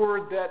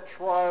endured that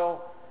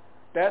trial,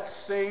 that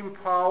same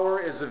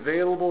power is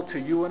available to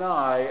you and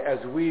I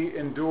as we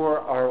endure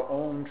our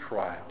own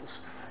trials.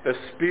 The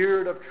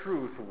Spirit of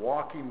truth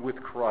walking with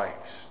Christ.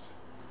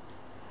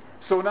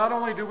 So not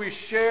only do we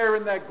share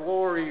in that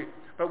glory,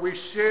 but we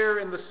share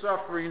in the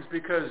sufferings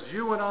because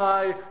you and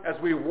I, as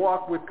we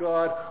walk with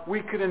God,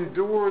 we can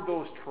endure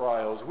those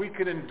trials. We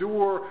can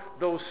endure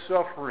those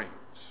sufferings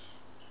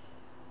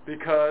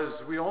because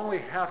we only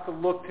have to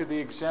look to the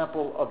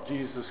example of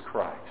Jesus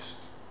Christ.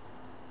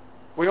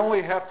 We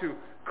only have to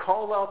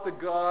call out to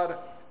God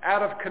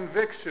out of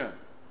conviction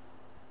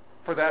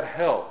for that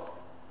help,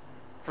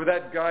 for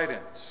that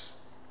guidance,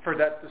 for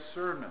that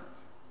discernment,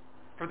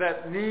 for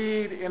that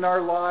need in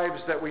our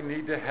lives that we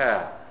need to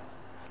have.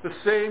 The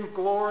same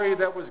glory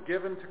that was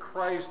given to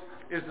Christ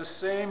is the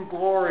same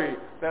glory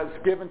that's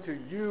given to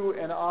you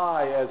and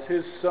I as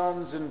his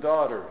sons and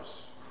daughters.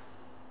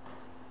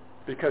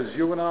 Because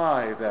you and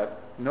I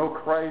that know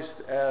Christ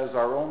as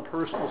our own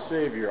personal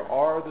Savior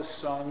are the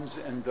sons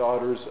and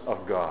daughters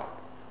of God.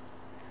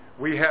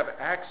 We have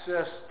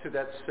access to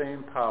that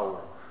same power.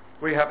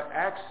 We have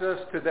access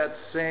to that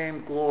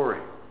same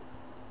glory.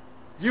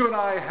 You and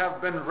I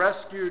have been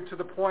rescued to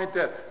the point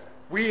that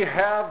we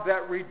have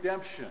that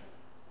redemption.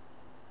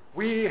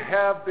 We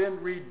have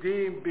been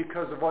redeemed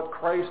because of what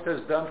Christ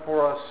has done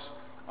for us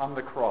on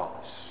the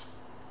cross.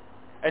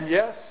 And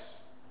yes,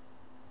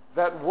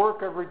 that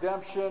work of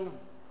redemption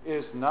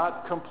is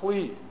not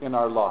complete in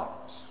our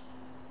lives.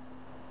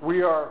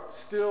 We are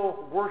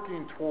still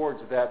working towards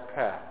that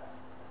path.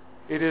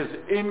 It is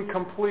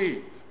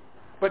incomplete.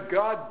 But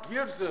God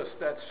gives us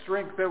that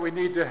strength that we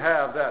need to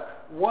have,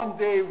 that one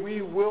day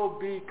we will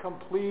be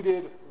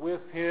completed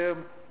with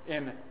him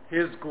in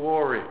his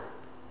glory.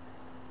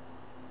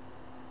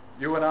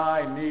 You and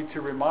I need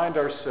to remind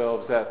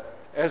ourselves that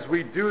as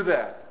we do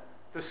that,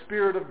 the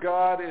Spirit of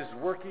God is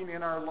working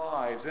in our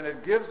lives, and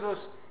it gives us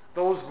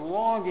those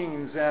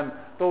longings and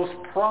those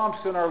prompts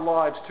in our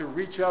lives to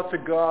reach out to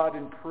God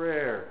in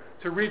prayer,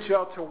 to reach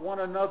out to one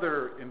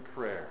another in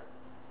prayer,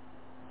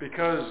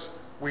 because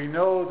we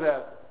know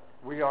that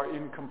we are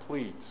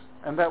incomplete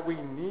and that we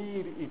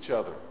need each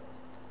other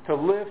to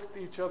lift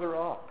each other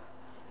up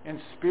in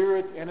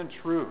spirit and in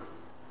truth,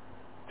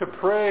 to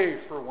pray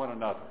for one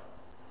another.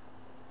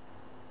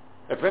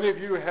 If any of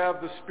you have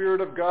the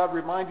Spirit of God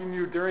reminding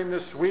you during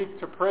this week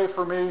to pray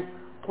for me,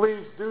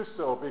 please do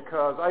so,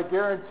 because I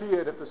guarantee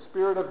it, if the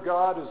Spirit of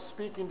God is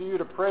speaking to you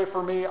to pray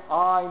for me,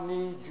 I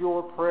need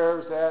your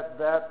prayers at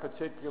that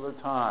particular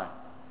time.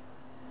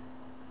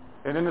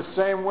 And in the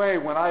same way,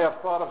 when I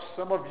have thought of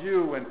some of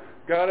you and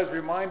God has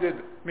reminded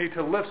me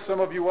to lift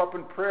some of you up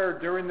in prayer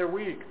during the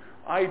week,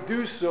 I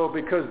do so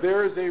because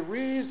there is a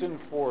reason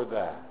for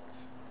that.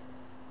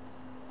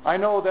 I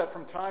know that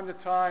from time to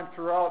time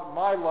throughout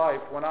my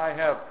life, when I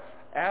have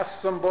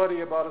asked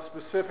somebody about a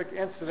specific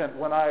incident,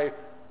 when I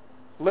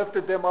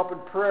lifted them up in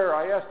prayer,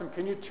 I asked them,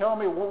 can you tell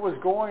me what was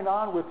going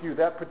on with you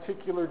that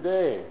particular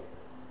day?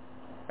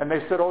 And they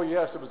said, oh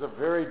yes, it was a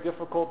very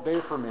difficult day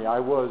for me. I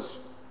was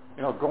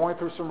going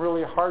through some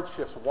really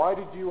hardships. Why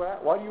do you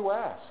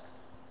ask?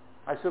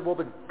 I said, well,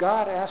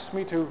 God asked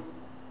me to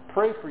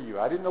pray for you.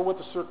 I didn't know what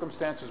the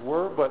circumstances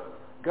were, but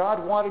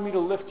God wanted me to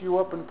lift you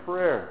up in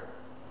prayer.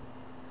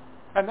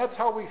 And that's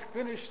how we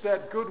finish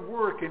that good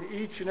work in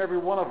each and every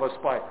one of us,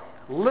 by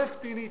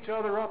lifting each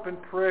other up in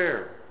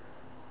prayer,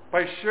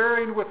 by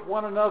sharing with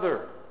one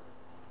another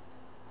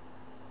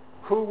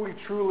who we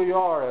truly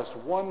are as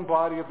one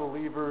body of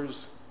believers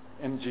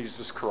in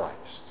Jesus Christ.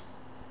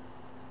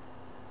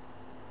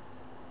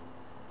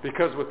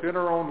 Because within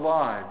our own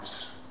lives,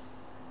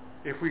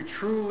 if we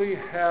truly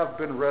have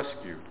been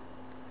rescued,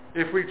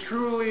 if we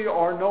truly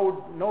are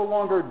no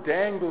longer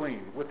dangling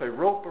with a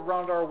rope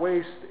around our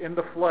waist in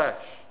the flesh,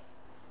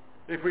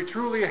 if we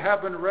truly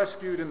have been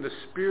rescued in the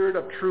Spirit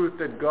of truth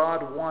that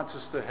God wants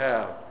us to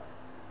have,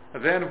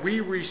 then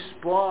we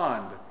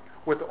respond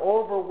with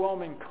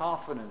overwhelming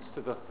confidence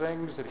to the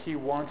things that he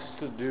wants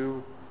to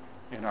do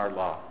in our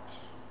lives.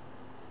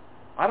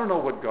 I don't know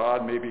what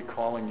God may be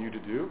calling you to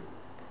do.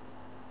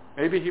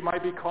 Maybe he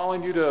might be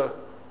calling you to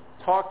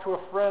talk to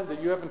a friend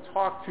that you haven't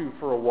talked to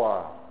for a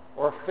while,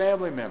 or a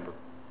family member.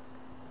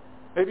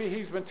 Maybe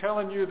he's been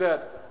telling you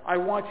that I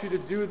want you to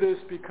do this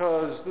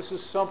because this is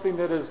something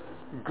that is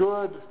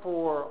good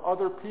for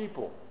other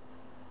people.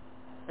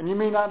 And you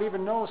may not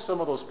even know some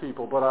of those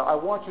people, but I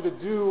want you to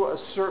do a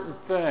certain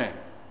thing.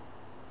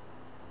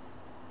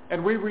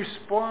 And we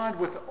respond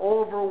with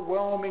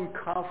overwhelming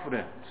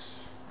confidence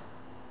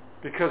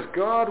because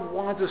God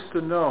wants us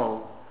to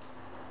know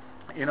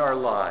in our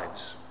lives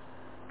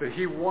that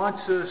he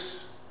wants us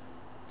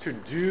to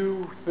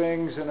do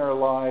things in our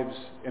lives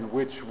in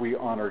which we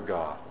honor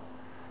God.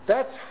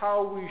 That's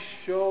how we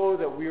show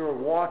that we are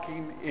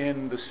walking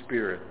in the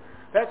Spirit.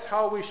 That's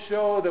how we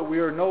show that we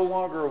are no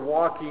longer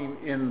walking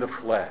in the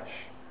flesh.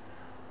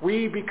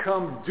 We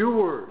become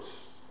doers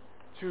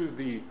to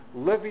the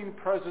living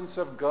presence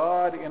of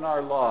God in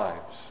our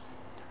lives.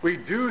 We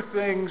do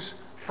things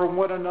for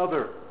one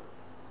another.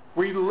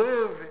 We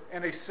live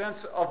in a sense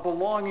of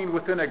belonging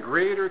within a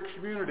greater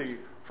community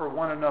for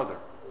one another.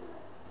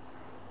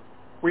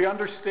 We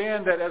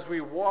understand that as we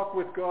walk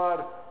with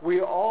God,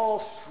 we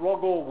all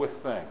struggle with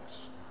things.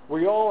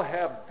 We all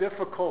have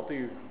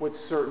difficulty with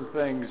certain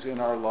things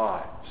in our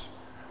lives.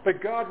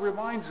 But God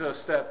reminds us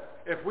that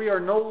if we are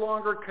no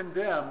longer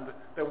condemned,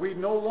 that we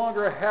no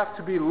longer have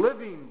to be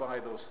living by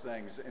those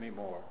things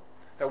anymore.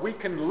 That we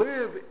can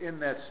live in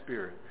that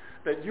Spirit.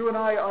 That you and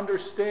I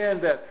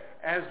understand that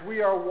as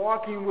we are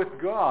walking with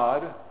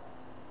God,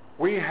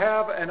 we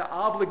have an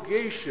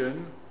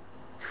obligation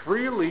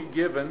freely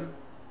given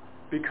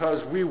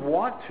because we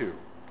want to.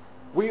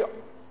 We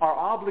are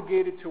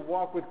obligated to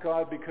walk with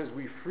God because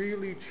we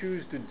freely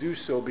choose to do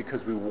so because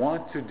we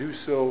want to do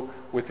so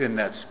within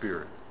that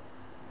Spirit.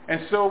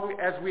 And so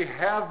as we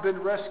have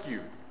been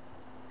rescued,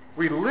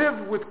 we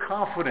live with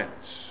confidence.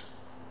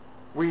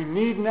 We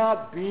need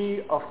not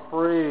be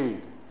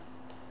afraid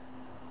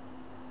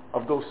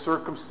of those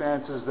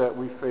circumstances that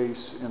we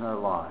face in our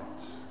lives.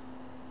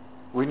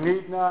 We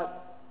need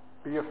not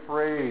be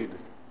afraid.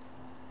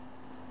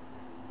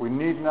 We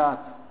need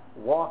not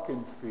walk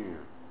in fear.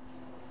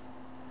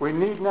 We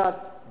need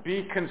not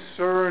be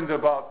concerned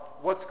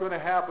about what's going to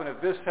happen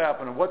if this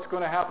happens, and what's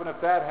going to happen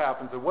if that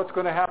happens, and what's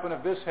going to happen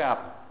if this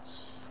happens.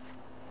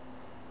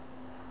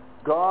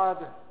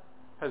 God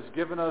has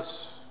given us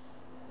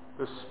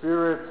the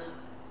Spirit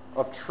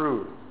of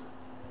truth,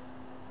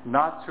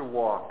 not to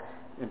walk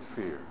in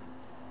fear,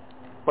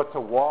 but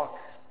to walk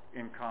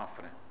in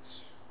confidence.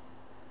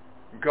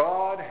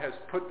 God has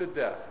put to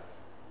death,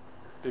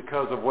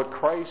 because of what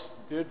Christ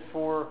did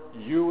for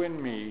you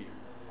and me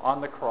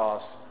on the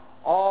cross,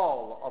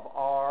 all of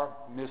our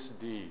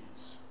misdeeds.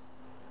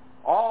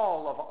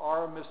 All of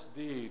our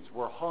misdeeds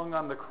were hung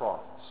on the cross.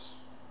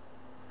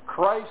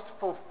 Christ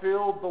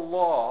fulfilled the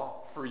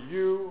law for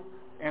you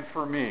and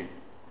for me.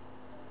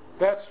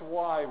 That's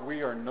why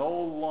we are no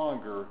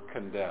longer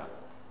condemned.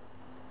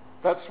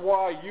 That's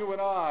why you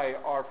and I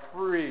are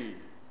free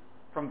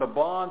from the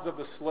bonds of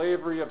the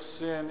slavery of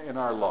sin in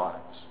our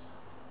lives.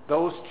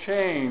 Those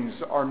chains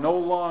are no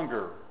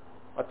longer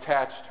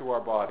attached to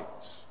our bodies.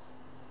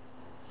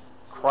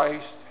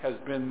 Christ has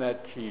been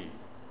that key.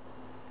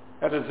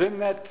 It is in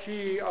that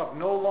key of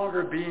no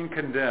longer being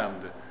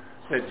condemned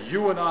that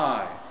you and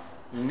I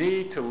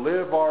need to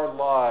live our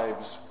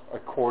lives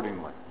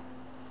accordingly.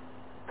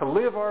 To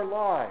live our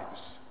lives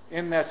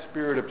in that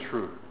Spirit of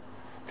truth.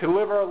 To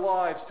live our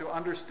lives to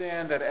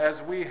understand that as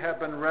we have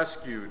been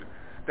rescued,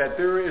 that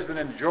there is an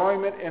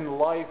enjoyment in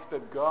life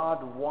that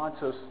God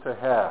wants us to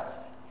have.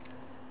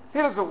 He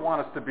doesn't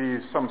want us to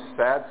be some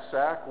sad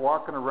sack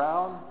walking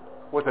around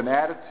with an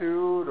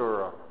attitude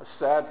or a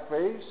sad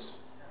face.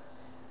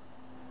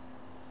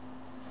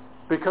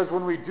 Because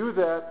when we do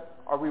that,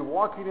 are we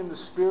walking in the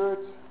Spirit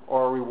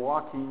or are we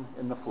walking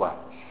in the flesh?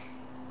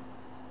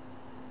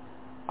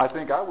 I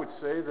think I would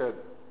say that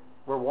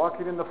we're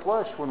walking in the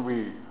flesh when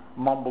we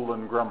mumble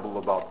and grumble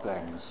about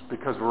things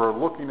because we're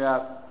looking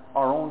at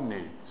our own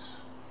needs.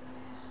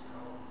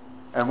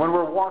 And when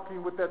we're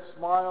walking with that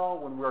smile,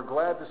 when we're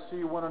glad to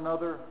see one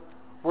another,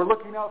 we're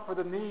looking out for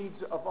the needs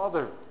of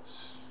others.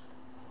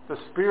 The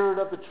Spirit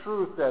of the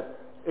truth that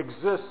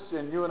exists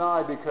in you and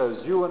I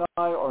because you and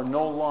I are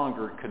no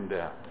longer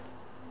condemned.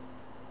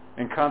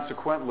 And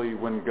consequently,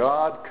 when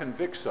God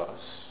convicts us,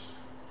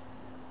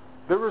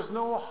 there is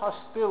no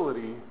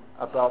hostility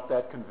about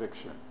that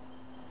conviction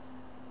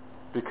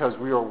because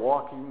we are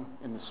walking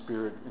in the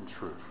Spirit and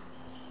truth.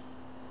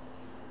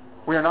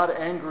 We are not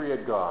angry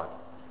at God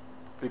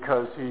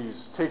because He's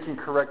taking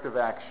corrective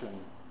action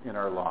in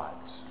our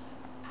lives.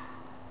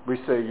 We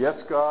say, yes,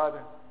 God,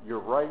 you're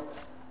right.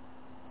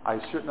 I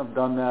shouldn't have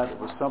done that. It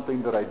was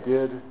something that I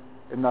did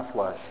in the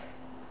flesh.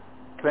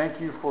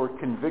 Thank you for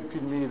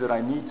convicting me that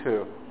I need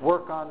to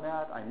work on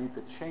that. I need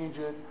to change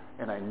it,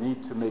 and I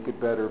need to make it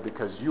better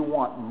because you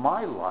want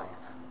my life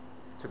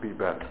to be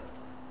better.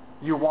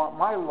 You want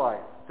my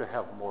life to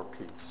have more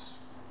peace.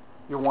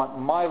 You want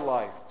my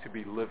life to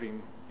be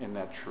living in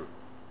that truth.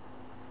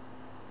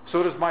 So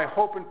it is my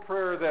hope and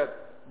prayer that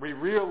we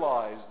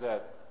realize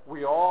that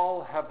we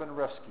all have been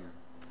rescued.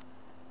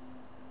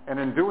 And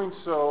in doing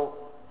so,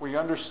 we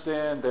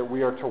understand that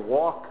we are to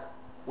walk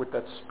with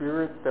that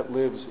Spirit that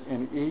lives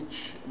in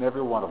each and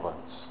every one of us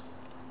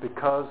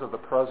because of the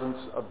presence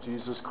of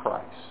Jesus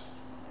Christ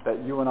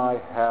that you and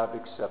I have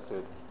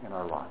accepted in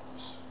our lives.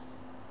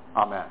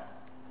 Amen.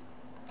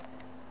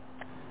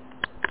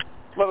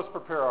 Let us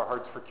prepare our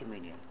hearts for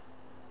communion.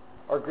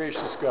 Our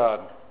gracious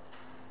God,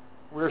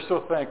 we are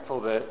so thankful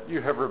that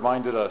you have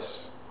reminded us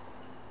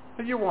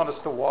that you want us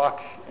to walk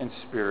in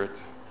Spirit.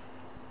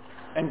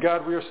 And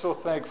God, we are so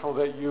thankful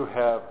that you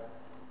have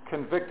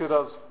convicted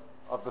us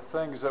of the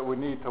things that we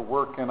need to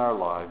work in our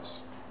lives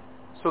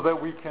so that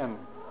we can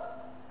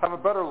have a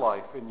better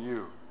life in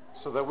you,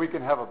 so that we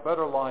can have a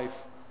better life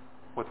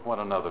with one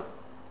another.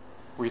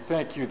 We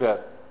thank you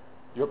that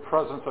your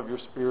presence of your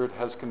Spirit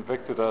has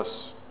convicted us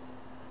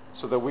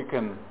so that we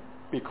can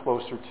be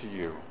closer to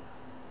you.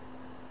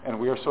 And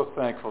we are so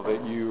thankful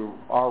that you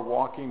are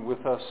walking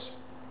with us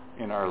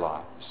in our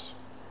lives.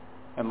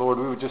 And Lord,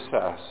 we would just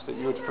ask that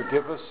you would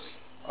forgive us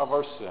of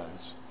our sins.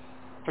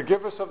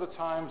 Forgive us of the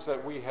times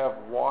that we have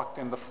walked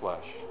in the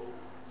flesh.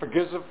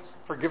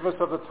 Forgive us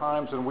of the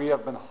times when we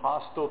have been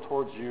hostile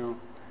towards you,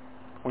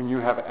 when you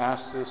have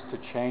asked us to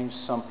change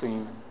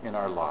something in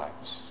our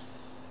lives.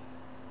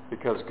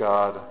 Because,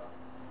 God,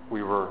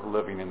 we were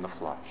living in the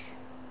flesh.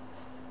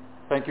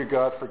 Thank you,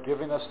 God, for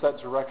giving us that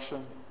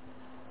direction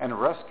and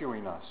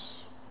rescuing us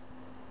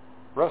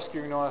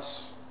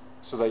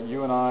so that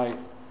you and I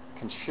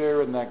can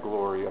share in that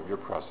glory of your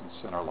presence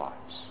in our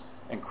lives.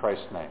 In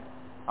Christ's name,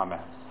 amen.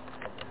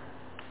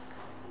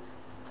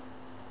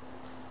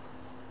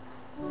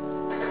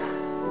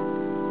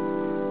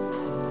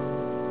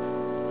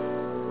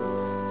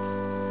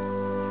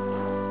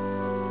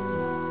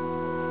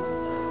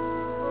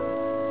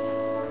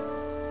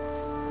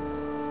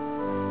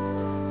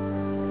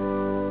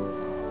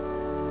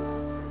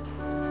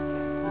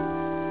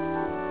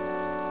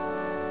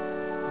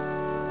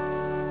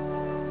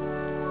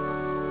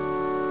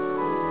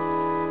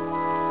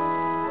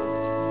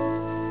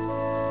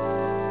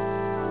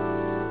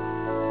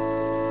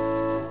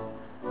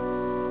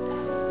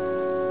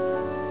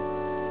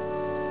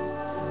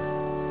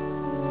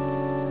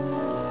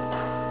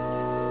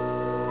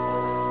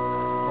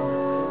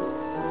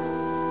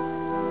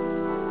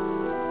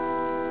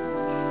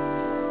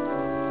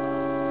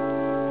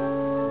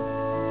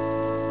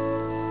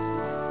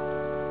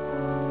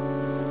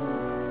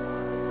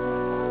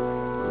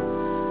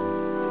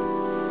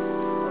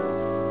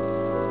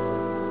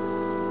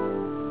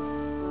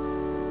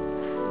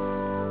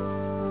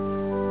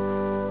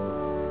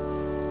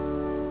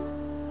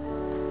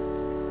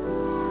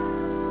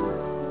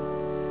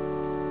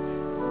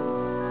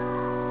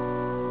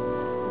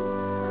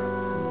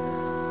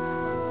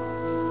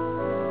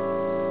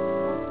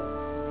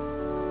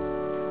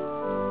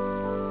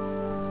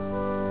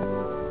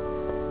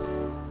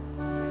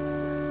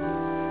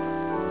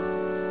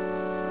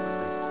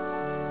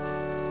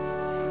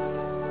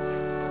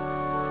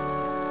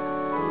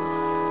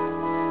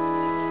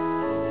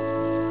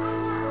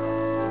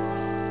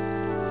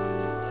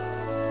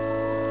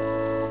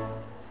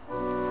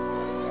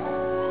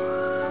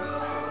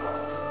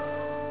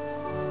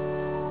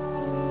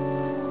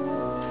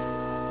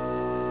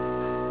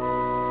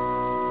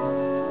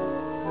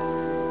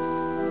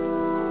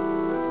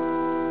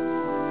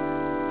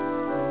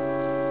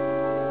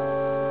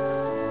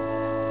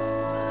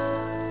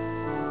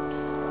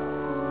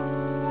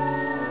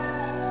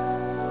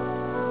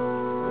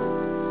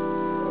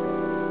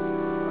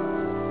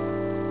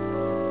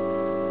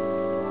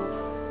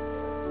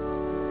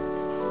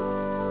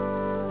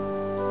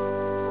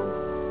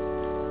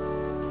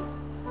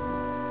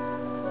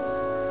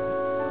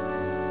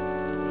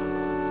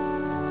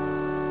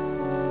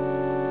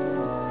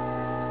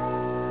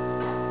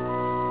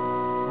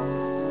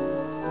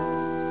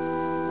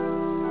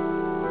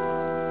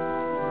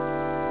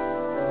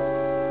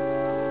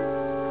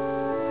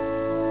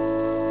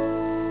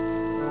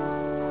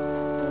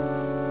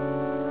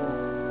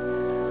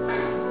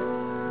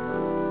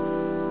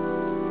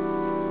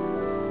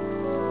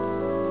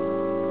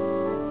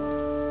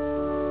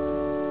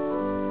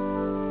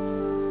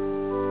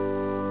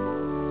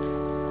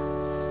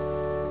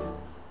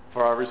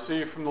 For I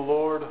received from the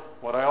Lord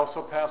what I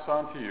also pass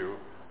on to you.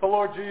 The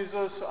Lord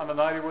Jesus, on the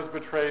night he was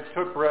betrayed,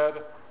 took bread,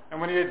 and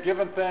when he had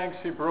given thanks,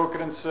 he broke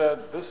it and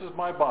said, "This is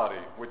my body,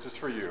 which is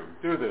for you.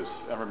 Do this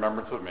in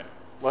remembrance of me."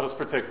 Let us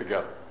partake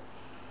together.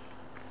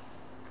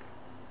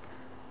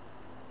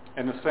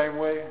 In the same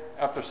way,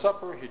 after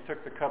supper, he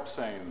took the cup,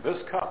 saying,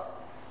 "This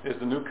cup is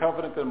the new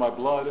covenant in my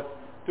blood.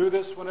 Do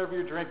this whenever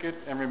you drink it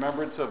in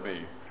remembrance of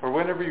me. For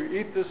whenever you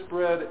eat this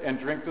bread and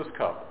drink this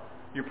cup,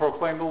 you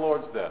proclaim the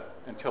Lord's death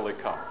until he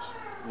comes."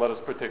 Let us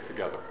partake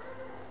together.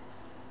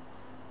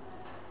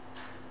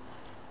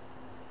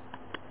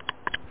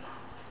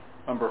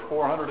 Number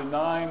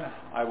 409,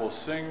 I Will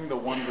Sing the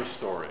Wonder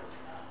Story.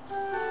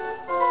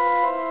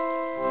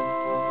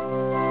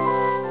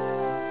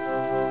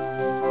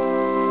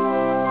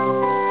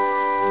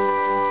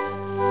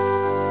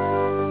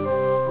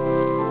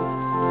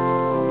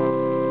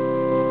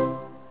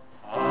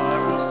 I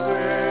will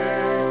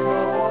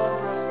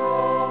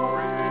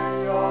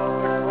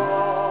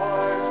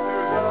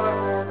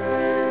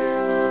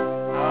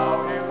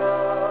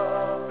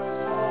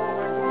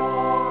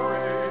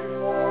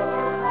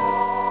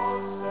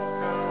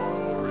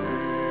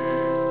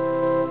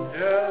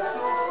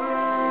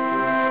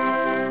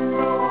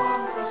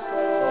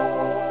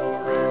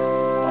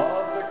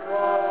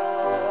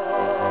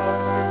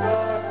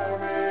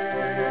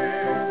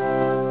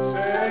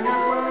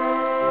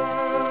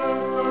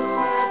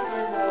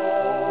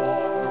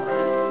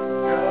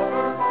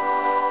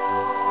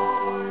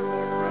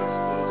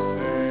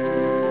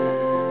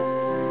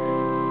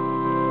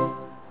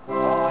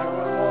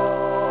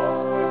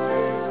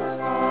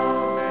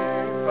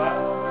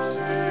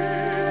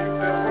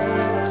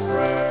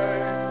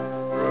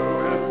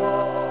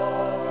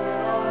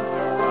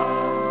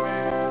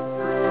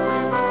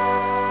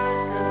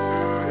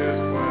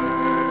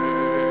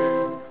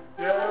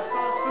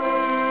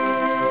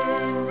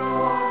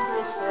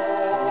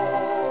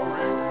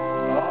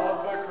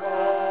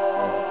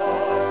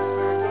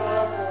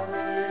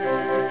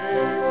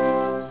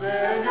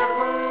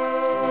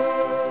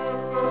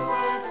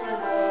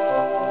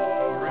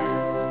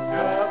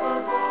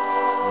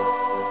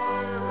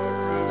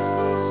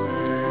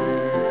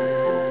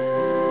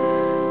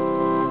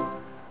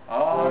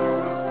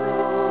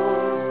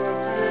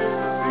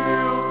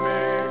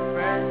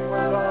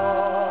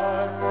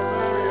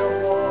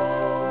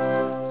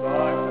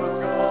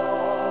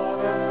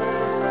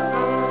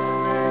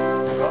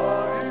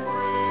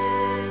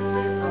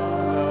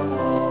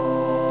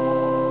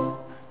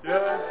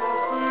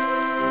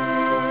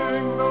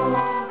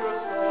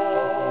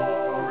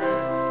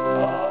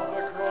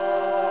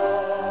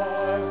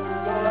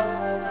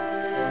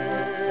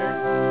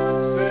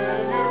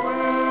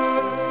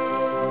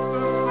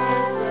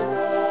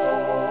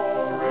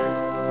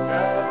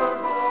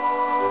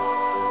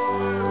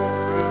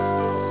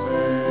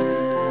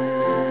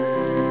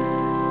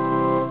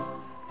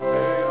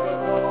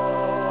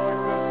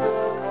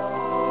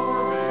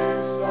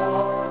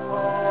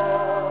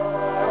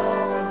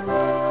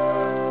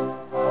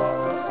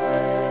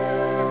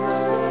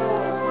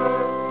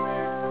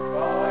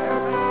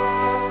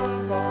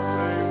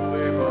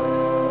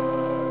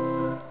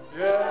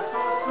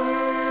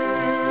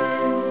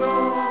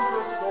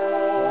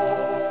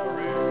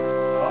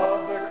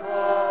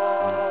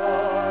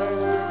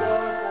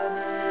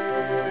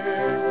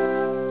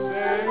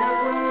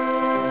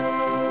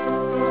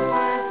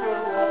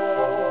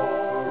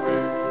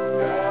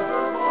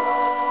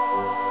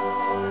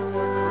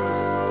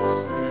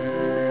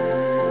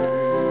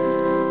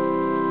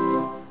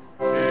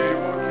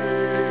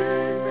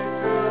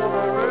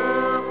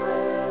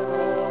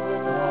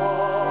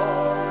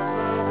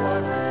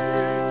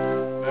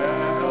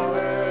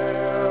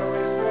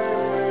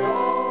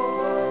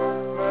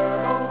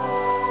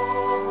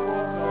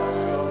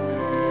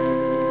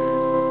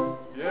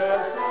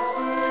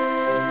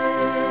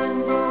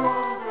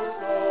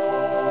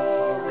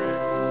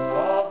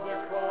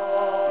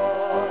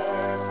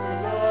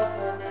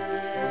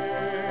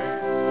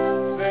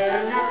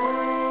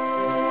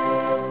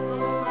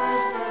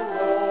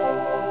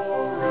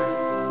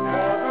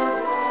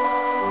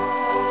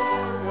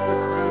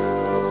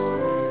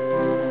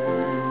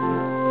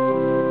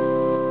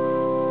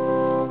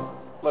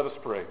Let us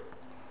pray.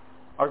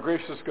 Our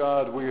gracious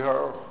God, we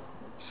are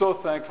so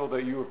thankful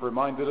that you have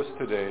reminded us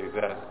today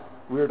that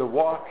we are to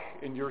walk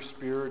in your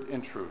spirit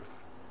in truth.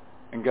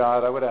 And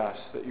God, I would ask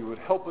that you would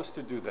help us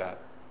to do that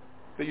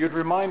you'd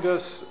remind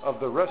us of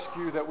the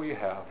rescue that we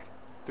have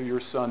through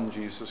your Son,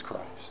 Jesus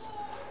Christ.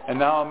 And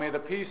now may the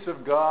peace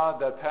of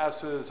God that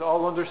passes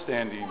all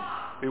understanding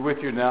be with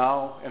you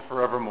now and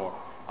forevermore.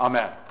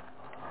 Amen.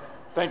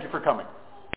 Thank you for coming.